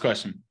right, last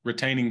question.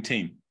 Retaining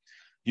team.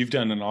 You've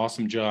done an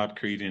awesome job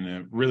creating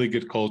a really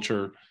good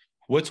culture.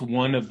 What's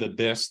one of the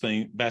best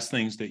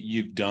things that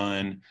you've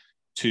done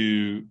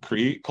to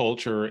create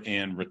culture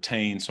and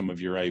retain some of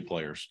your A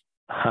players?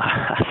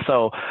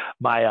 So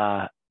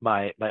my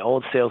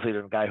old sales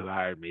leader, the guy who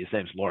hired me, his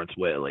name's Lawrence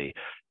Whitley,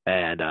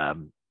 and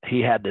he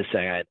had this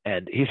saying,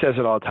 and he says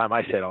it all the time.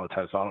 I say it all the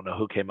time, so I don't know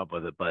who came up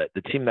with it, but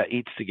the team that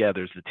eats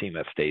together is the team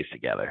that stays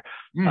together.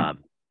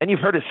 And you've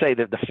heard it say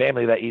that the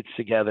family that eats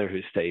together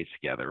who stays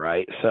together,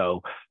 right?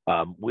 So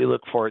we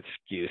look for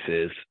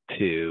excuses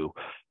to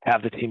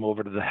have the team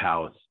over to the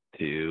house,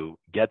 to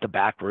get the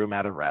back room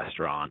at a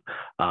restaurant,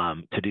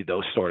 to do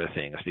those sort of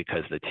things,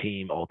 because the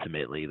team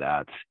ultimately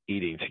that's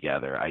eating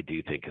together, I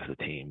do think, is the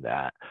team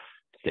that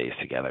stays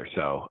together.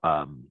 So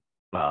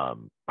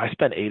I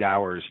spend 8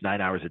 hours, 9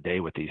 hours a day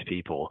with these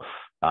people.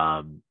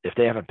 If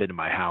they haven't been to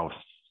my house,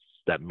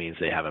 that means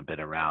they haven't been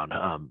around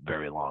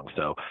very long.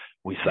 So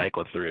we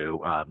cycle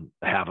through,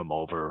 have them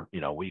over,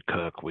 we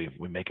cook, we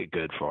make it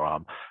good for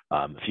them.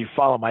 If you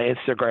follow my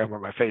Instagram or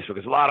my Facebook,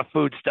 there's a lot of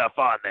food stuff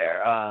on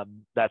there.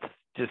 That's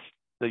just,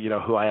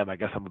 who I am. I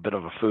guess I'm a bit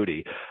of a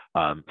foodie.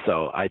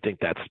 So I think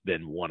that's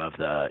been one of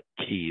the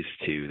keys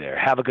to there.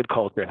 Have a good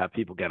culture, have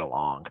people get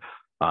along,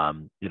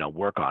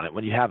 work on it.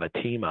 When you have a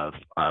team of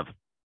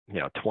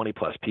 20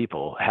 plus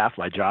people, half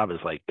my job is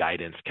like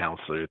guidance,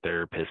 counselor,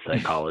 therapist,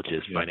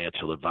 psychologist,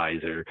 financial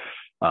advisor,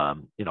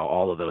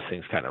 all of those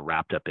things kind of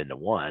wrapped up into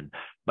one.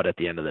 But at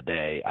the end of the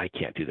day, I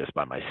can't do this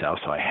by myself.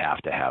 So I have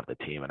to have the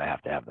team, and I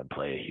have to have them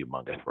play a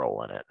humongous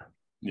role in it.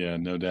 Yeah,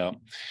 no doubt.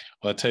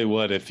 Well, I'll tell you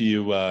what, if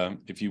you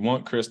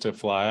want Chris to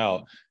fly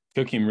out,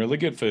 cook him really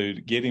good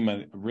food, get him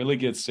a really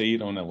good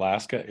seat on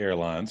Alaska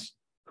Airlines.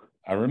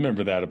 I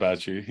remember that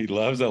about you. He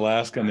loves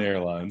Alaskan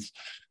Airlines,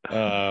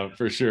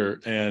 for sure.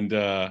 And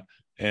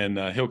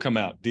he'll come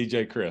out.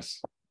 DJ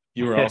Chris,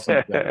 you were awesome.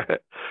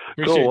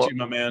 Appreciate you,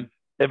 my man.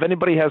 If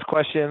anybody has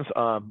questions,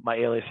 my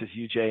alias is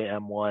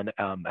UJM1.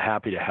 I'm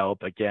happy to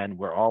help. Again,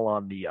 we're all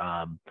on the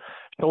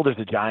shoulders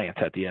of giants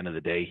at the end of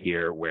the day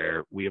here,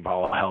 where we have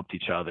all helped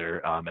each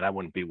other. And I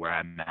wouldn't be where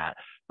I'm at,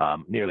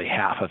 nearly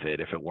half of it,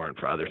 if it weren't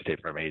for other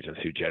State Farm agents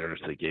who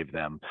generously gave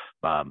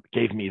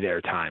me their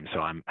time.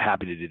 So I'm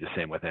happy to do the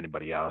same with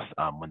anybody else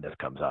when this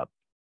comes up.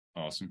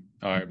 Awesome.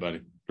 All right,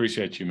 buddy.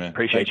 Appreciate you, man.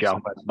 Appreciate y'all.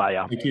 Bye,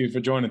 y'all. Thank you for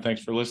joining.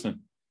 Thanks for listening.